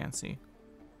Oneiromancy.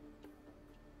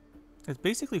 It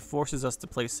basically forces us to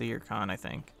play Seer Khan, I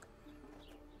think.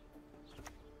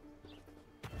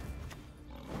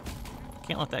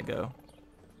 Can't let that go.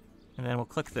 And then we'll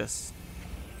click this.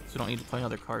 So we don't need to play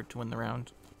another card to win the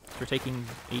round. We're taking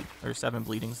 8 or 7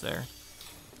 bleedings there.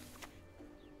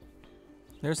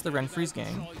 There's the Renfri's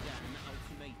gang.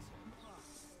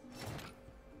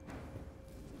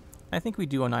 I think we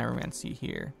do Oneiromancy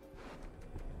here.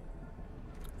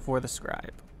 For the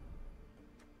scribe.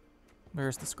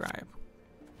 Where's the scribe?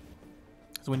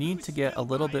 So we need to get a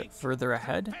little bit further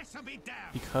ahead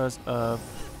because of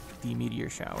the meteor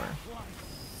shower.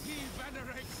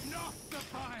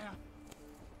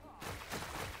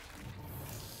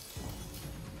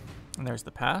 And there's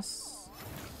the pass.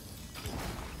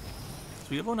 So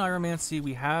we have Oneiromancy,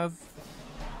 we have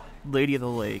Lady of the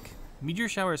Lake. Meteor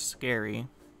shower is scary.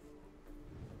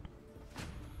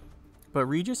 But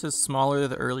Regis is smaller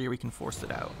the earlier we can force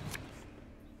it out.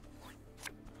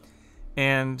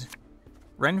 And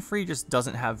Renfri just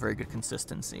doesn't have very good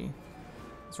consistency.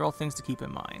 These are all things to keep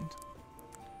in mind.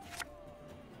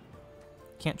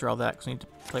 Can't draw that because we need to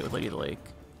play it with Lady of the Lake.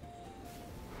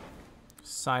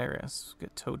 Cyrus,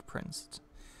 get Toad Princed.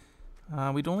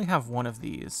 We'd only have one of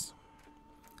these.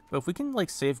 But if we can like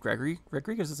save Gregory,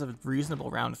 Gregory gives us a reasonable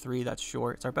round 3 that's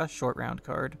short. It's our best short round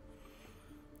card.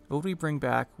 What would we bring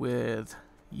back with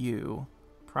you?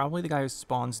 Probably the guy who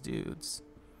spawns dudes.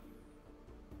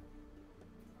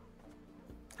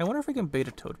 I wonder if we can bait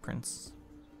a Toad Prince.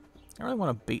 I don't really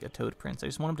want to bait a Toad Prince. I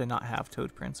just want him to not have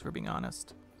Toad Prince, if we're being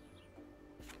honest.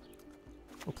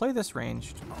 We'll play this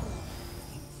ranged.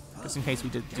 Just in case we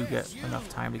do get enough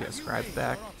time to get a scribe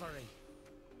back.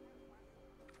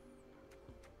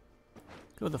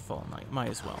 Go with the Fall Knight. Might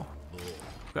as well.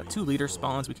 We've got 2 leader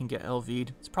spawns. We can get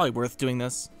LV'd. It's probably worth doing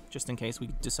this, just in case we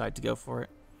decide to go for it.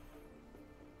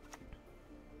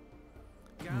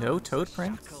 No Toad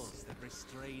Prince.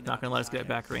 Not gonna let us get it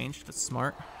back range. That's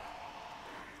smart.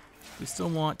 We still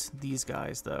want these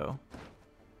guys, though.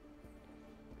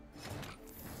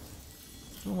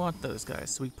 We want those guys.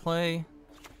 So we play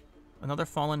another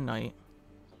Fallen Knight.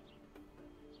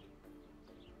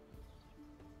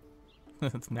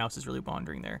 The mouse is really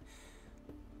wandering there.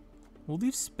 We'll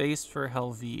leave space for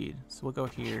Helvede, so we'll go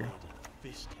here.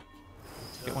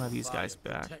 Get one of these guys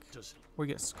back. Or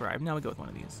get Scribe. Now we go with one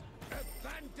of these.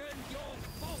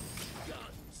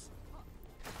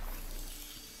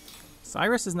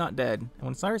 Cyrus is not dead. And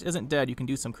when Cyrus isn't dead, you can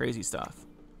do some crazy stuff.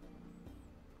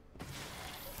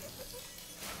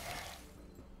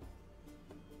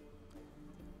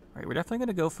 Alright, we're definitely going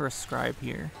to go for a Scribe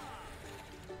here.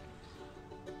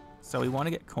 So we want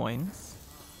to get coins.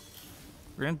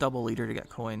 We're going to double leader to get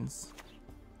coins.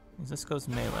 This goes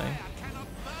melee.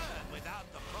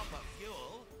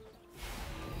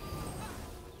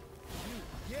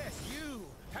 Yes, you.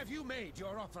 Have you made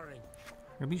your offering?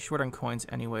 We're going to be short on coins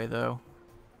anyway, though.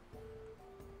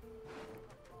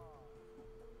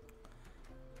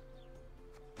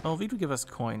 Elvede would give us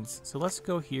coins, so let's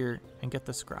go here and get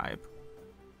the Scribe.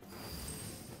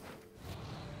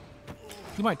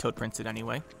 He might Toad Prince it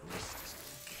anyway.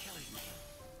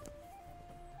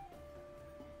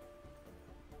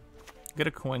 Get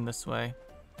a coin this way.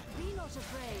 Be not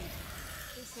afraid.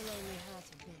 This will only hurt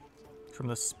a bit. From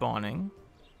the spawning.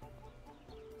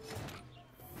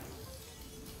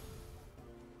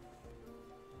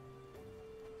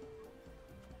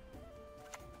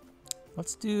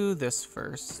 Let's do this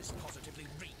first.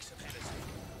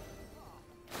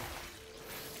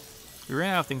 We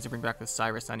ran out of things to bring back with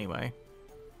Cyrus anyway.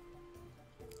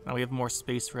 Now we have more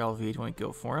space for Elvede when we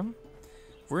go for him.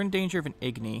 We're in danger of an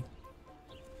Igni.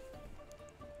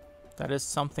 That is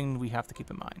something we have to keep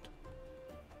in mind.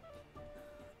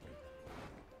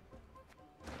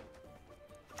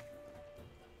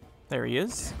 There he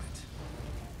is.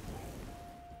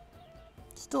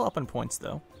 Still up in points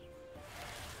though.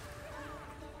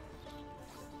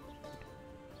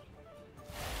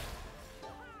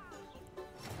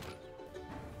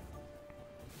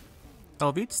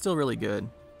 Elvede's still really good.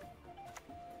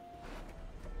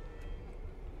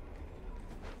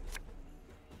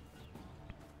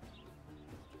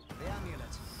 The amulet.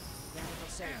 Then it'll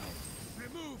save him.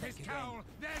 Remove his cowl,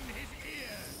 then his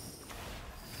ears.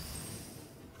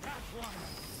 That one.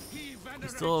 He We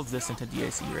still have this into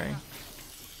DAC, right?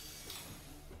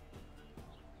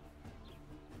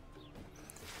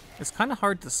 It's kind of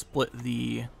hard to split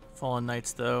the Fallen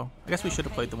Knights, though. I guess we should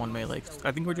have played the one melee.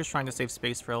 I think we're just trying to save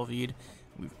space for Elvede.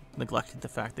 We've neglected the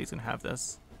fact that he's going to have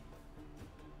this.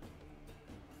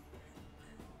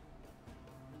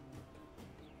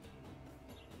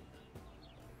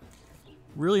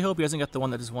 Really hope he doesn't get the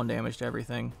one that does 1 damage to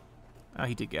everything. Oh,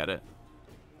 he did get it.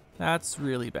 That's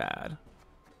really bad.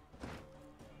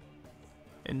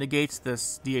 It negates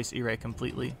this DAC ray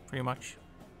completely, pretty much.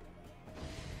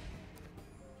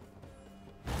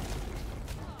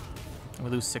 And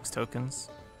we lose 6 tokens.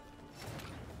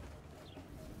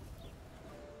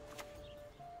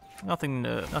 Nothing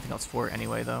else for it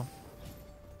anyway, though.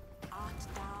 Art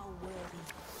thou worthy?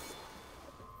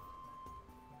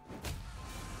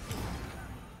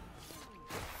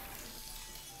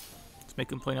 Let's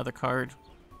make him play another card.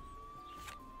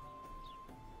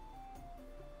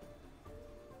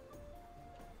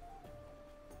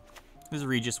 This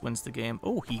Regis wins the game.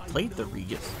 Oh, he played the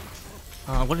Regis.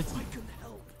 What did he...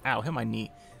 Ow, hit my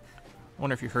knee. I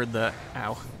wonder if you heard that.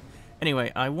 Ow.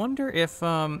 Anyway, I wonder if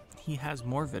he has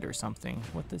Morvid or something.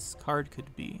 What this card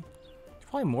could be. It's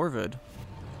probably Morvid.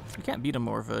 We can't beat a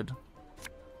Morvid.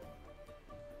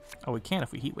 Oh, we can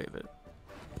if we Heatwave it.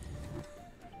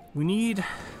 We need...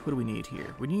 What do we need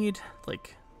here? We need,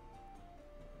 like...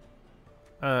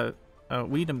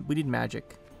 we need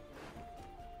magic.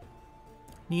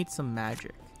 Need some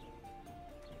magic.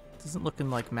 This isn't looking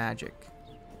like magic.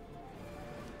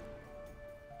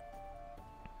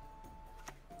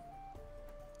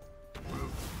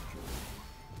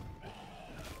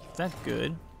 Is that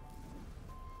good?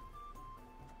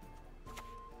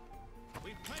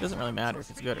 It doesn't really matter if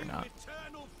it's good or not.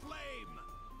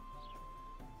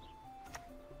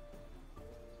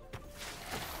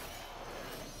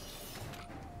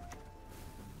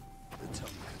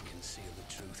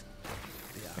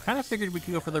 I kind of figured we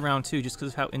could go for the round 2 just because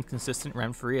of how inconsistent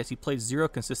Renfri is. He played 0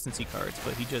 consistency cards,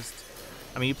 but he just...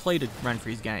 I mean, he played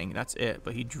Renfri's gang, that's it,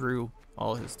 but he drew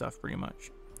all his stuff pretty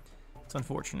much. It's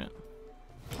unfortunate.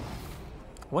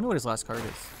 I wonder what his last card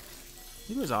is.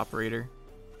 Maybe it was Operator.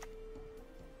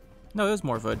 No, it was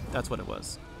Morwood. That's what it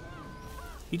was.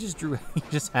 He just drew... He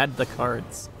just had the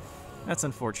cards. That's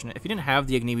unfortunate. If he didn't have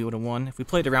the Igni, we would have won. If we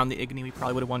played around the Igni, we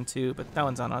probably would have won too, but that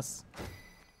one's on us.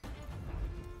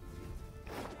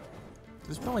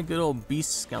 This is probably good old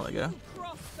Beast Skellige.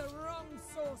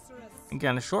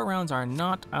 Again, the short rounds are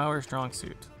not our strong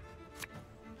suit.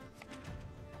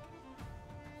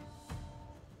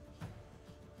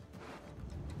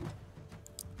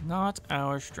 Not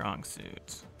our strong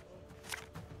suit.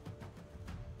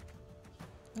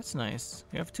 That's nice.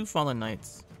 We have 2 Fallen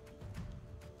Knights.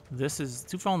 This is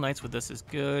 2 Fallen Knights with this is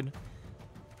good.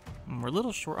 We're a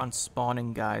little short on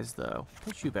spawning guys though.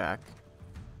 Put you back.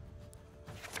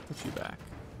 Put you back.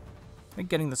 I think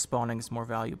getting the spawning is more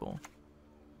valuable.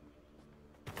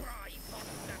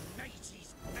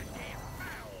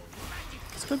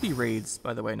 This could be raids,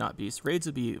 by the way, not beasts. Raids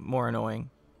would be more annoying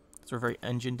because we're very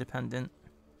engine dependent.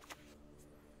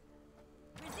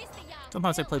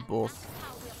 Sometimes I play both.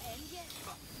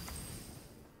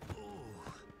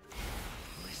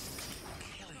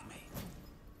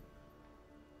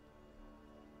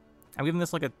 I'm giving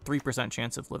this like a 3%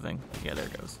 chance of living. Yeah, there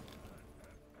it goes.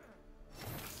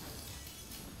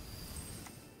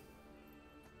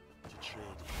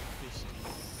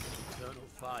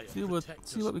 See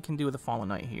what we can do with the Fallen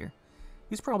Knight here.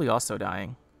 He's probably also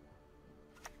dying.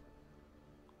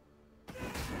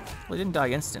 Well, he didn't die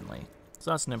instantly,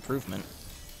 so that's an improvement.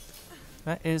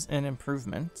 That is an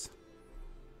improvement.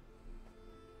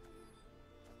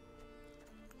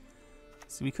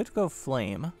 So we could go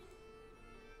Flame.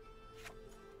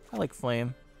 I like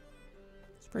Flame.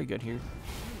 It's pretty good here.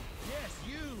 Yes,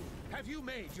 you. Have you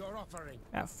made your offering?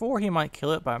 At 4, he might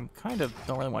kill it, but I'm kind of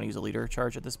don't really want to use a leader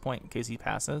charge at this point in case he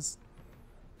passes.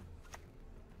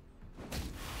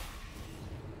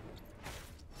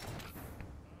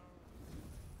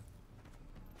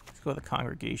 Let's go with the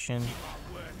Congregation. You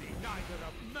are worthy neither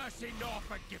of mercy nor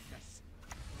forgiveness.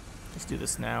 Let's do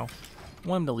this now. I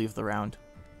want him to leave the round.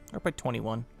 We're up by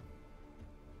 21.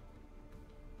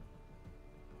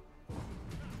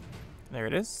 There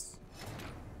it is.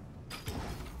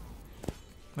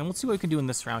 And let's see what we can do in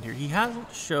this round here. He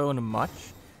hasn't shown much,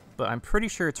 but I'm pretty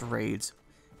sure it's raids,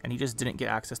 and he just didn't get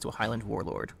access to a Highland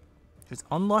Warlord. Which is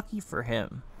unlucky for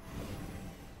him.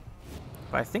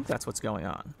 But I think that's what's going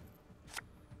on.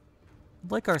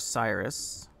 Like our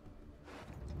Cyrus.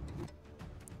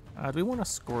 Do we want a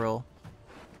Squirrel?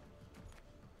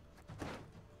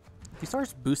 If he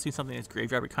starts boosting something in his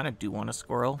graveyard, we kind of do want a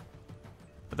Squirrel.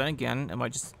 But then again,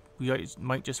 we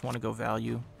might just want to go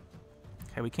value.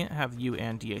 Okay, we can't have you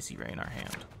and DAC Ray in our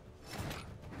hand.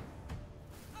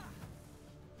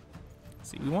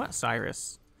 See, we want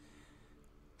Cyrus.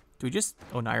 Do we just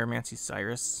Oniromancy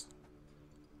Cyrus?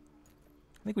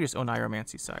 I think we just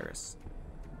Oniromancy Cyrus.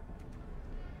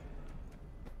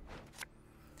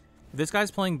 If this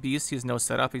guy's playing Beast, he has no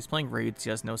setup. If he's playing Raids, he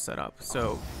has no setup.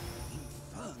 So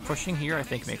pushing here, I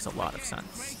think, makes a lot of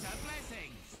sense.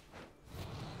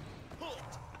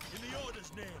 In the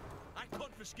Order's name, I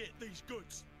confiscate these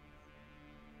goods.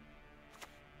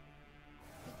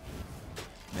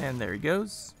 And there he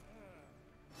goes.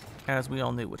 As we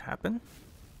all knew would happen.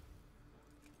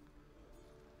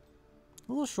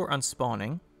 A little short on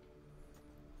spawning.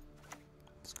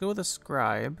 Let's go with a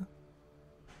scribe.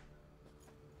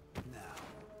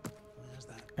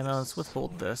 And then let's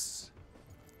withhold this.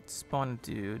 Spawn a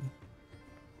dude.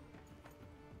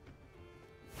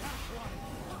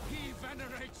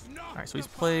 Alright, so he's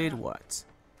played what?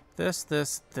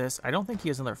 This. I don't think he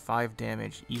has another 5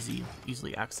 damage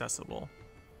easily accessible.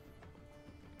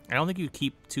 I don't think you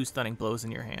keep 2 stunning blows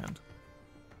in your hand.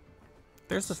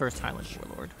 There's the first Highland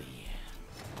Warlord.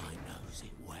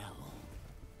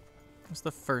 That's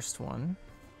the first one.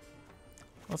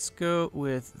 Let's go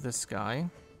with this guy.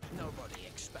 Nobody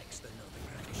expects the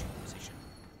noble position.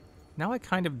 Now I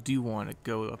kind of do want to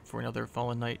go up for another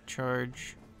Fallen Knight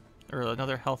charge. Or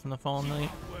another health in the Fallen Knight.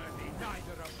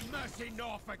 Neither of mercy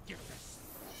nor forgiveness.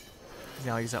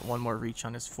 Now he's at 1 more reach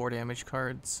on his 4 damage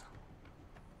cards.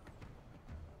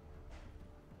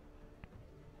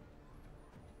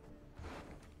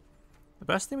 The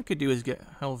best thing we could do is get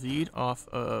Helvide off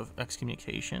of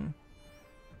Excommunication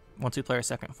once we play our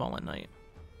second Fallen Knight.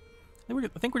 I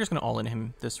think we're just going to all-in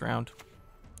him this round.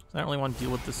 I don't really want to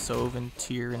deal with the Sov and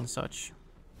Tyr and such.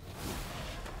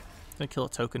 Gonna kill a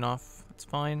token off. That's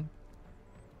fine.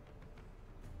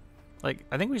 Like,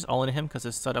 I think we just all-in him because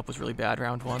his setup was really bad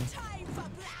round 1.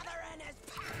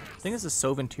 The thing is, the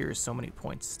Sov and Tyr is so many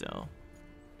points still.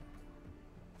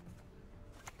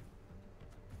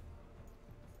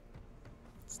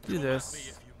 Let's do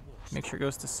this. Make sure it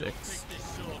goes to 6.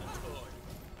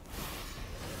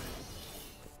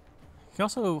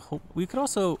 We could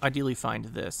also ideally find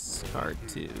this card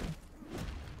too.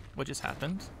 What just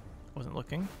happened? Wasn't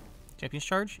looking. Champion's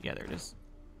Charge? Yeah, there it is.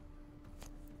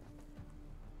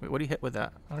 Wait, what did he hit with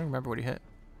that? I don't remember what he hit.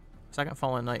 Second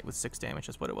Fallen Knight with 6 damage,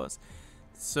 that's what it was.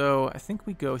 So I think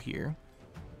we go here.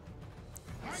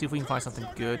 See if we can find something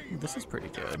good. Ooh, this is pretty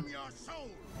good.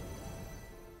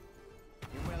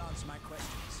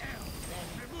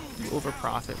 Over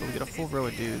profit, but we get a full row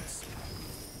of dudes.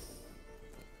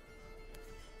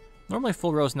 Normally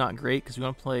full row is not great because we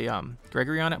want to play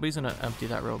Gregory on it, but he's going to empty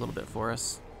that row a little bit for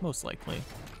us, most likely.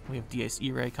 We have DS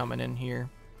E-Ray coming in here.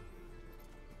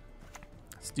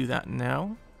 Let's do that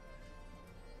now.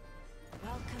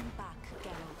 Welcome back,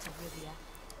 Geralt of Rivia.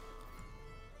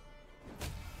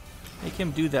 Make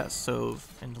him do that Sov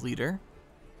and Leader.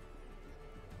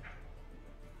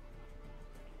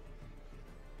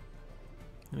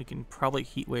 We can probably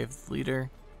Heatwave the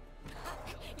Leader.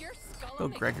 Go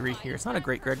Gregory here. It's not a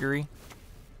great Gregory.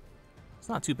 It's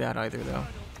not too bad either, though.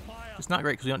 It's not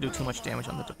great because we don't do too much damage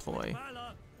on the deploy.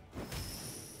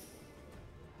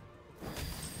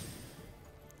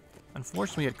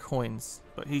 Unfortunately, we had coins,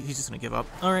 but he's just going to give up.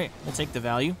 Alright, we'll take the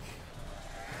value.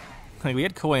 Like, we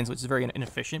had coins, which is very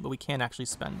inefficient, but we can't actually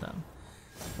spend them.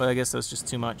 But I guess that's just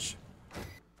too much.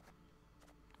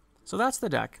 So that's the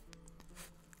deck.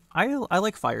 I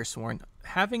like Firesworn.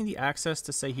 Having the access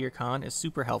to Sahir Khan is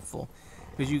super helpful.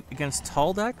 Because you against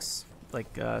tall decks,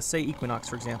 like say Equinox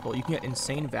for example, you can get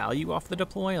insane value off the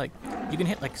deploy. Like you can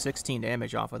hit like 16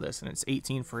 damage off of this and it's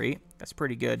 18 for 8. That's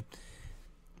pretty good.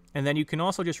 And then you can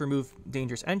also just remove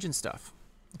dangerous engine stuff.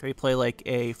 If you play like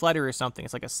a Flutter or something,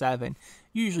 it's like a 7.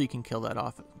 Usually you can kill that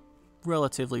off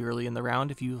relatively early in the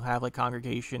round if you have like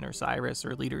Congregation or Cyrus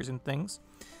or Leaders and things.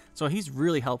 So he's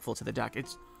really helpful to the deck.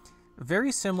 It's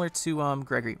very similar to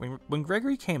Gregory. When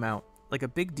Gregory came out, like a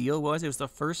big deal was it was the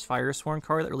first Firesworn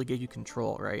card that really gave you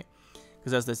control, right?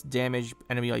 Because as this damage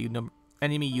enemy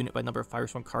unit by number of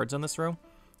Firesworn cards on this row,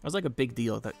 it was like a big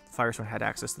deal that Firesworn had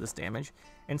access to this damage.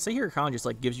 And Sahir Khan just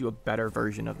like gives you a better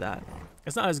version of that.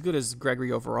 It's not as good as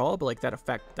Gregory overall, but like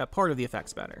that part of the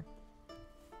effect's better.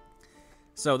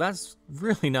 So that's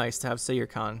really nice to have Sahir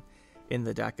Khan in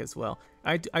the deck as well.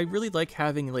 I really like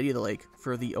having Lady of the Lake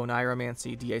for the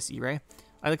Oniromancy DIC Ray.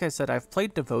 Like I said, I've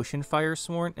played Devotion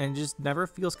Firesworn and it just never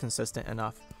feels consistent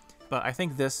enough. But I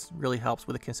think this really helps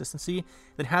with the consistency.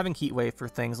 Then having Heatwave for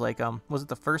things like, was it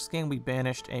the first game we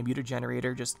banished a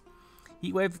Mutagenerator? Just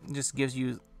Heatwave just gives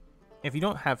you, if you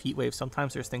don't have Heatwave,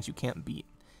 sometimes there's things you can't beat.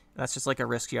 That's just like a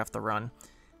risk you have to run.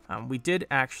 We did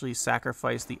actually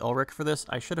sacrifice the Ulrich for this.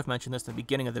 I should have mentioned this at the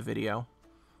beginning of the video.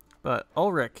 But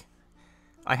Ulrich,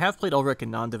 I have played Ulrich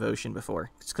in non-devotion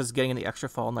before, just because getting in the extra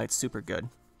Fallen Knight's super good.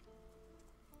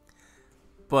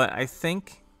 But I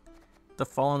think the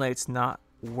Fallen Knight's not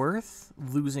worth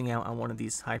losing out on one of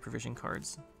these high provision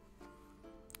cards.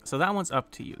 So that one's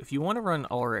up to you. If you want to run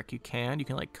Ulrich, you can. You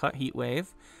can like cut Heat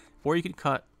Wave, or you can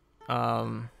cut,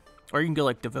 or you can go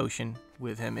like Devotion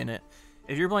with him in it.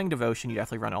 If you're playing Devotion, you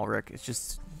definitely run Ulrich. It's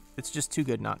just too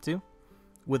good not to,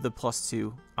 with the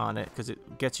 +2 on it, because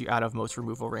it gets you out of most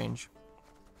removal range.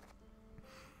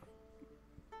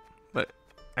 But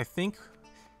I think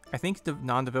the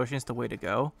non-devotion is the way to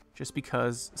go, just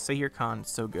because Sahir Khan's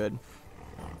so good.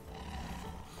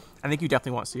 I think you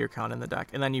definitely want Sahir Khan in the deck,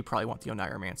 and then you probably want the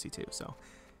Oniromancy too. So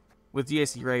with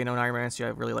DAC Ray and Oniromancy, I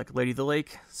really like Lady of the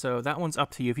Lake, so that one's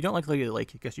up to you. If you don't like Lady of the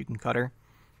Lake, I guess you can cut her.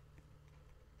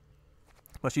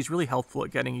 But she's really helpful at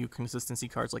getting you consistency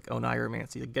cards like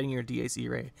Oniromancy, like getting your DAC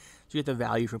Ray, so you get the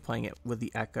value from playing it with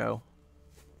the Echo.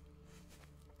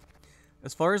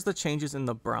 As far as the changes in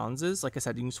the bronzes, like I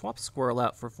said, you can swap Squirrel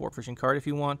out for 4 provision card if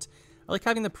you want. I like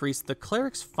having the Priest. The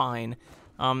Cleric's fine.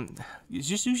 It's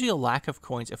just usually a lack of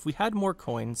coins. If we had more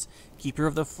coins, Keeper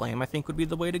of the Flame I think would be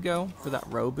the way to go for that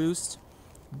row boost.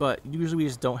 But usually we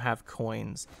just don't have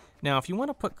coins. Now, if you want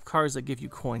to put cards that give you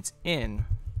coins in,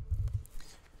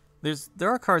 there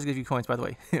are cards that give you coins, by the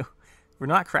way. We're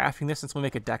not crafting this until we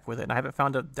make a deck with it, and I haven't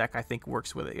found a deck I think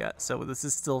works with it yet. So this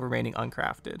is still remaining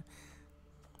uncrafted.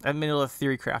 I haven't been able to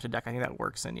theory craft a deck I think that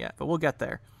works in yet, but we'll get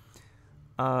there.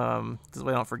 This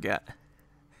way I don't forget.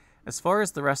 As far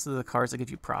as the rest of the cards that give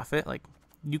you profit, like,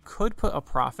 you could put a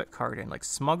profit card in. Like,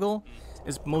 Smuggle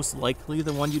is most likely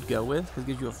the one you'd go with, because it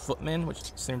gives you a Footman, which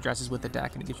synergizes with the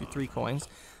deck, and it gives you 3 coins.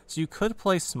 So you could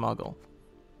play Smuggle.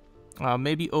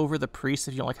 Maybe over the Priest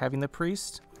if you don't like having the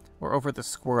Priest, or over the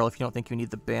Squirrel if you don't think you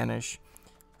need the Banish.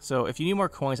 So if you need more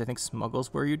coins, I think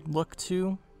Smuggle's where you'd look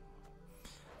to.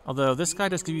 Although this guy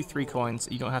does give you 3 coins,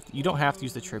 you don't have to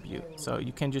use the Tribute, so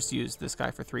you can just use this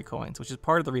guy for 3 coins, which is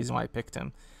part of the reason why I picked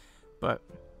him. But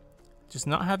just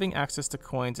not having access to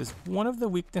coins is one of the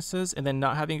weaknesses, and then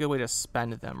not having a good way to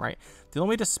spend them, right? The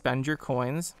only way to spend your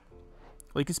coins,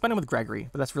 well, you can spend them with Gregory,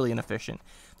 but that's really inefficient.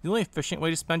 The only efficient way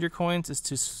to spend your coins is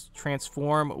to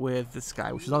transform with this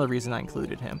guy, which is another reason I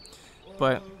included him.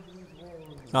 But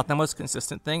it's not the most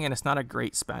consistent thing, and it's not a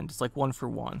great spend. It's like 1 for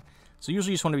 1. So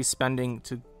usually you just want to be spending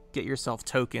to get yourself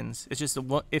tokens. It's just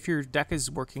if your deck is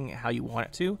working how you want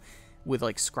it to, with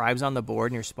like scribes on the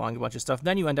board and you're spawning a bunch of stuff,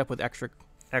 then you end up with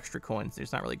extra coins.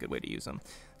 There's not really a good way to use them.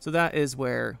 So that is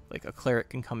where like a Cleric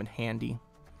can come in handy.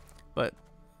 But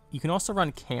you can also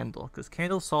run Candle, because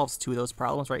Candle solves 2 of those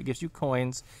problems, right? It gives you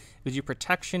coins, it gives you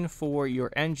protection for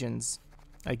your engines.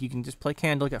 Like, you can just play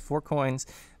Candle, get 4 coins,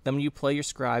 then when you play your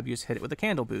Scribe, you just hit it with a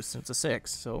Candle boost, and it's a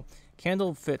 6. So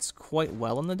Candle fits quite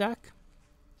well in the deck.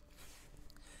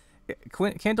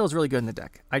 Candle is really good in the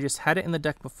deck. I just had it in the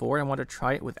deck before, and I wanted to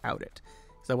try it without it,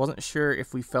 because I wasn't sure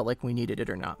if we felt like we needed it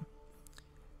or not.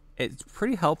 It's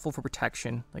pretty helpful for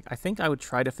protection. Like, I think I would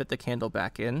try to fit the Candle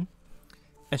back in.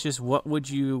 It's just, what would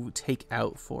you take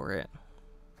out for it?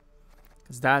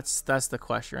 Because that's the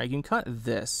question, right? You can cut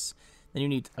this, then you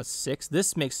need a 6.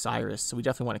 This makes Cyrus, so we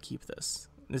definitely want to keep this.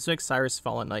 This makes Cyrus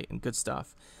Fallen Knight and good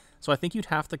stuff. So I think you'd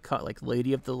have to cut like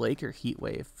Lady of the Lake or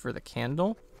Heatwave for the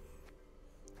Candle.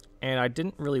 And I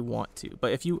didn't really want to,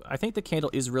 but I think the Candle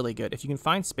is really good. If you can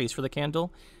find space for the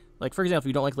Candle, like for example, if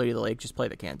you don't like Lady of the Lake, just play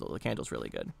the Candle. The Candle's really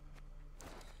good.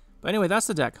 But anyway, that's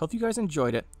the deck. Hope you guys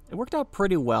enjoyed it. It worked out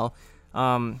pretty well.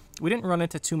 We didn't run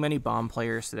into too many bomb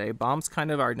players today. Bomb's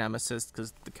kind of our nemesis,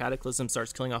 because the Cataclysm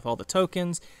starts killing off all the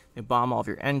tokens. They bomb all of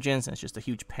your engines, and it's just a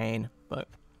huge pain. But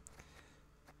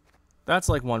that's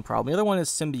like one problem. The other one is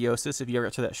Symbiosis, if you ever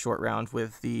get to that short round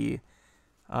with the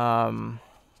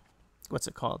what's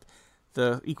it called?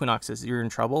 The Equinoxes, you're in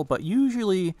trouble, but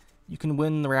usually you can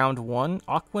win round 1.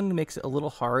 Aquan makes it a little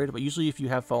hard, but usually if you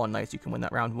have Fallen Knights, you can win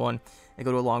that round 1 and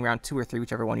go to a long round 2 or 3,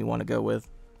 whichever one you want to go with.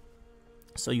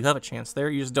 So you have a chance there.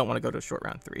 You just don't want to go to a short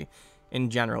round 3 in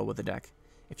general with the deck.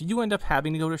 If you do end up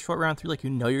having to go to a short round 3, like you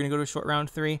know you're going to go to a short round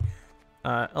 3,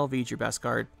 LV's your best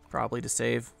card, probably to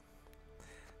save.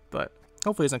 But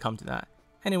hopefully it doesn't come to that.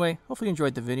 Anyway, hopefully you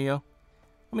enjoyed the video.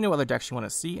 Let me know what other decks you want to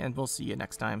see, and we'll see you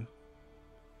next time.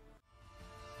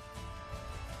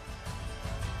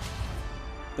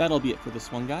 That'll be it for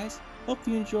this one, guys. Hope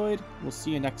you enjoyed. We'll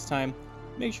see you next time.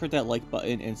 Make sure to hit that like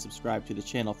button and subscribe to the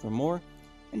channel for more.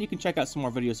 And you can check out some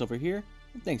more videos over here.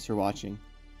 And thanks for watching.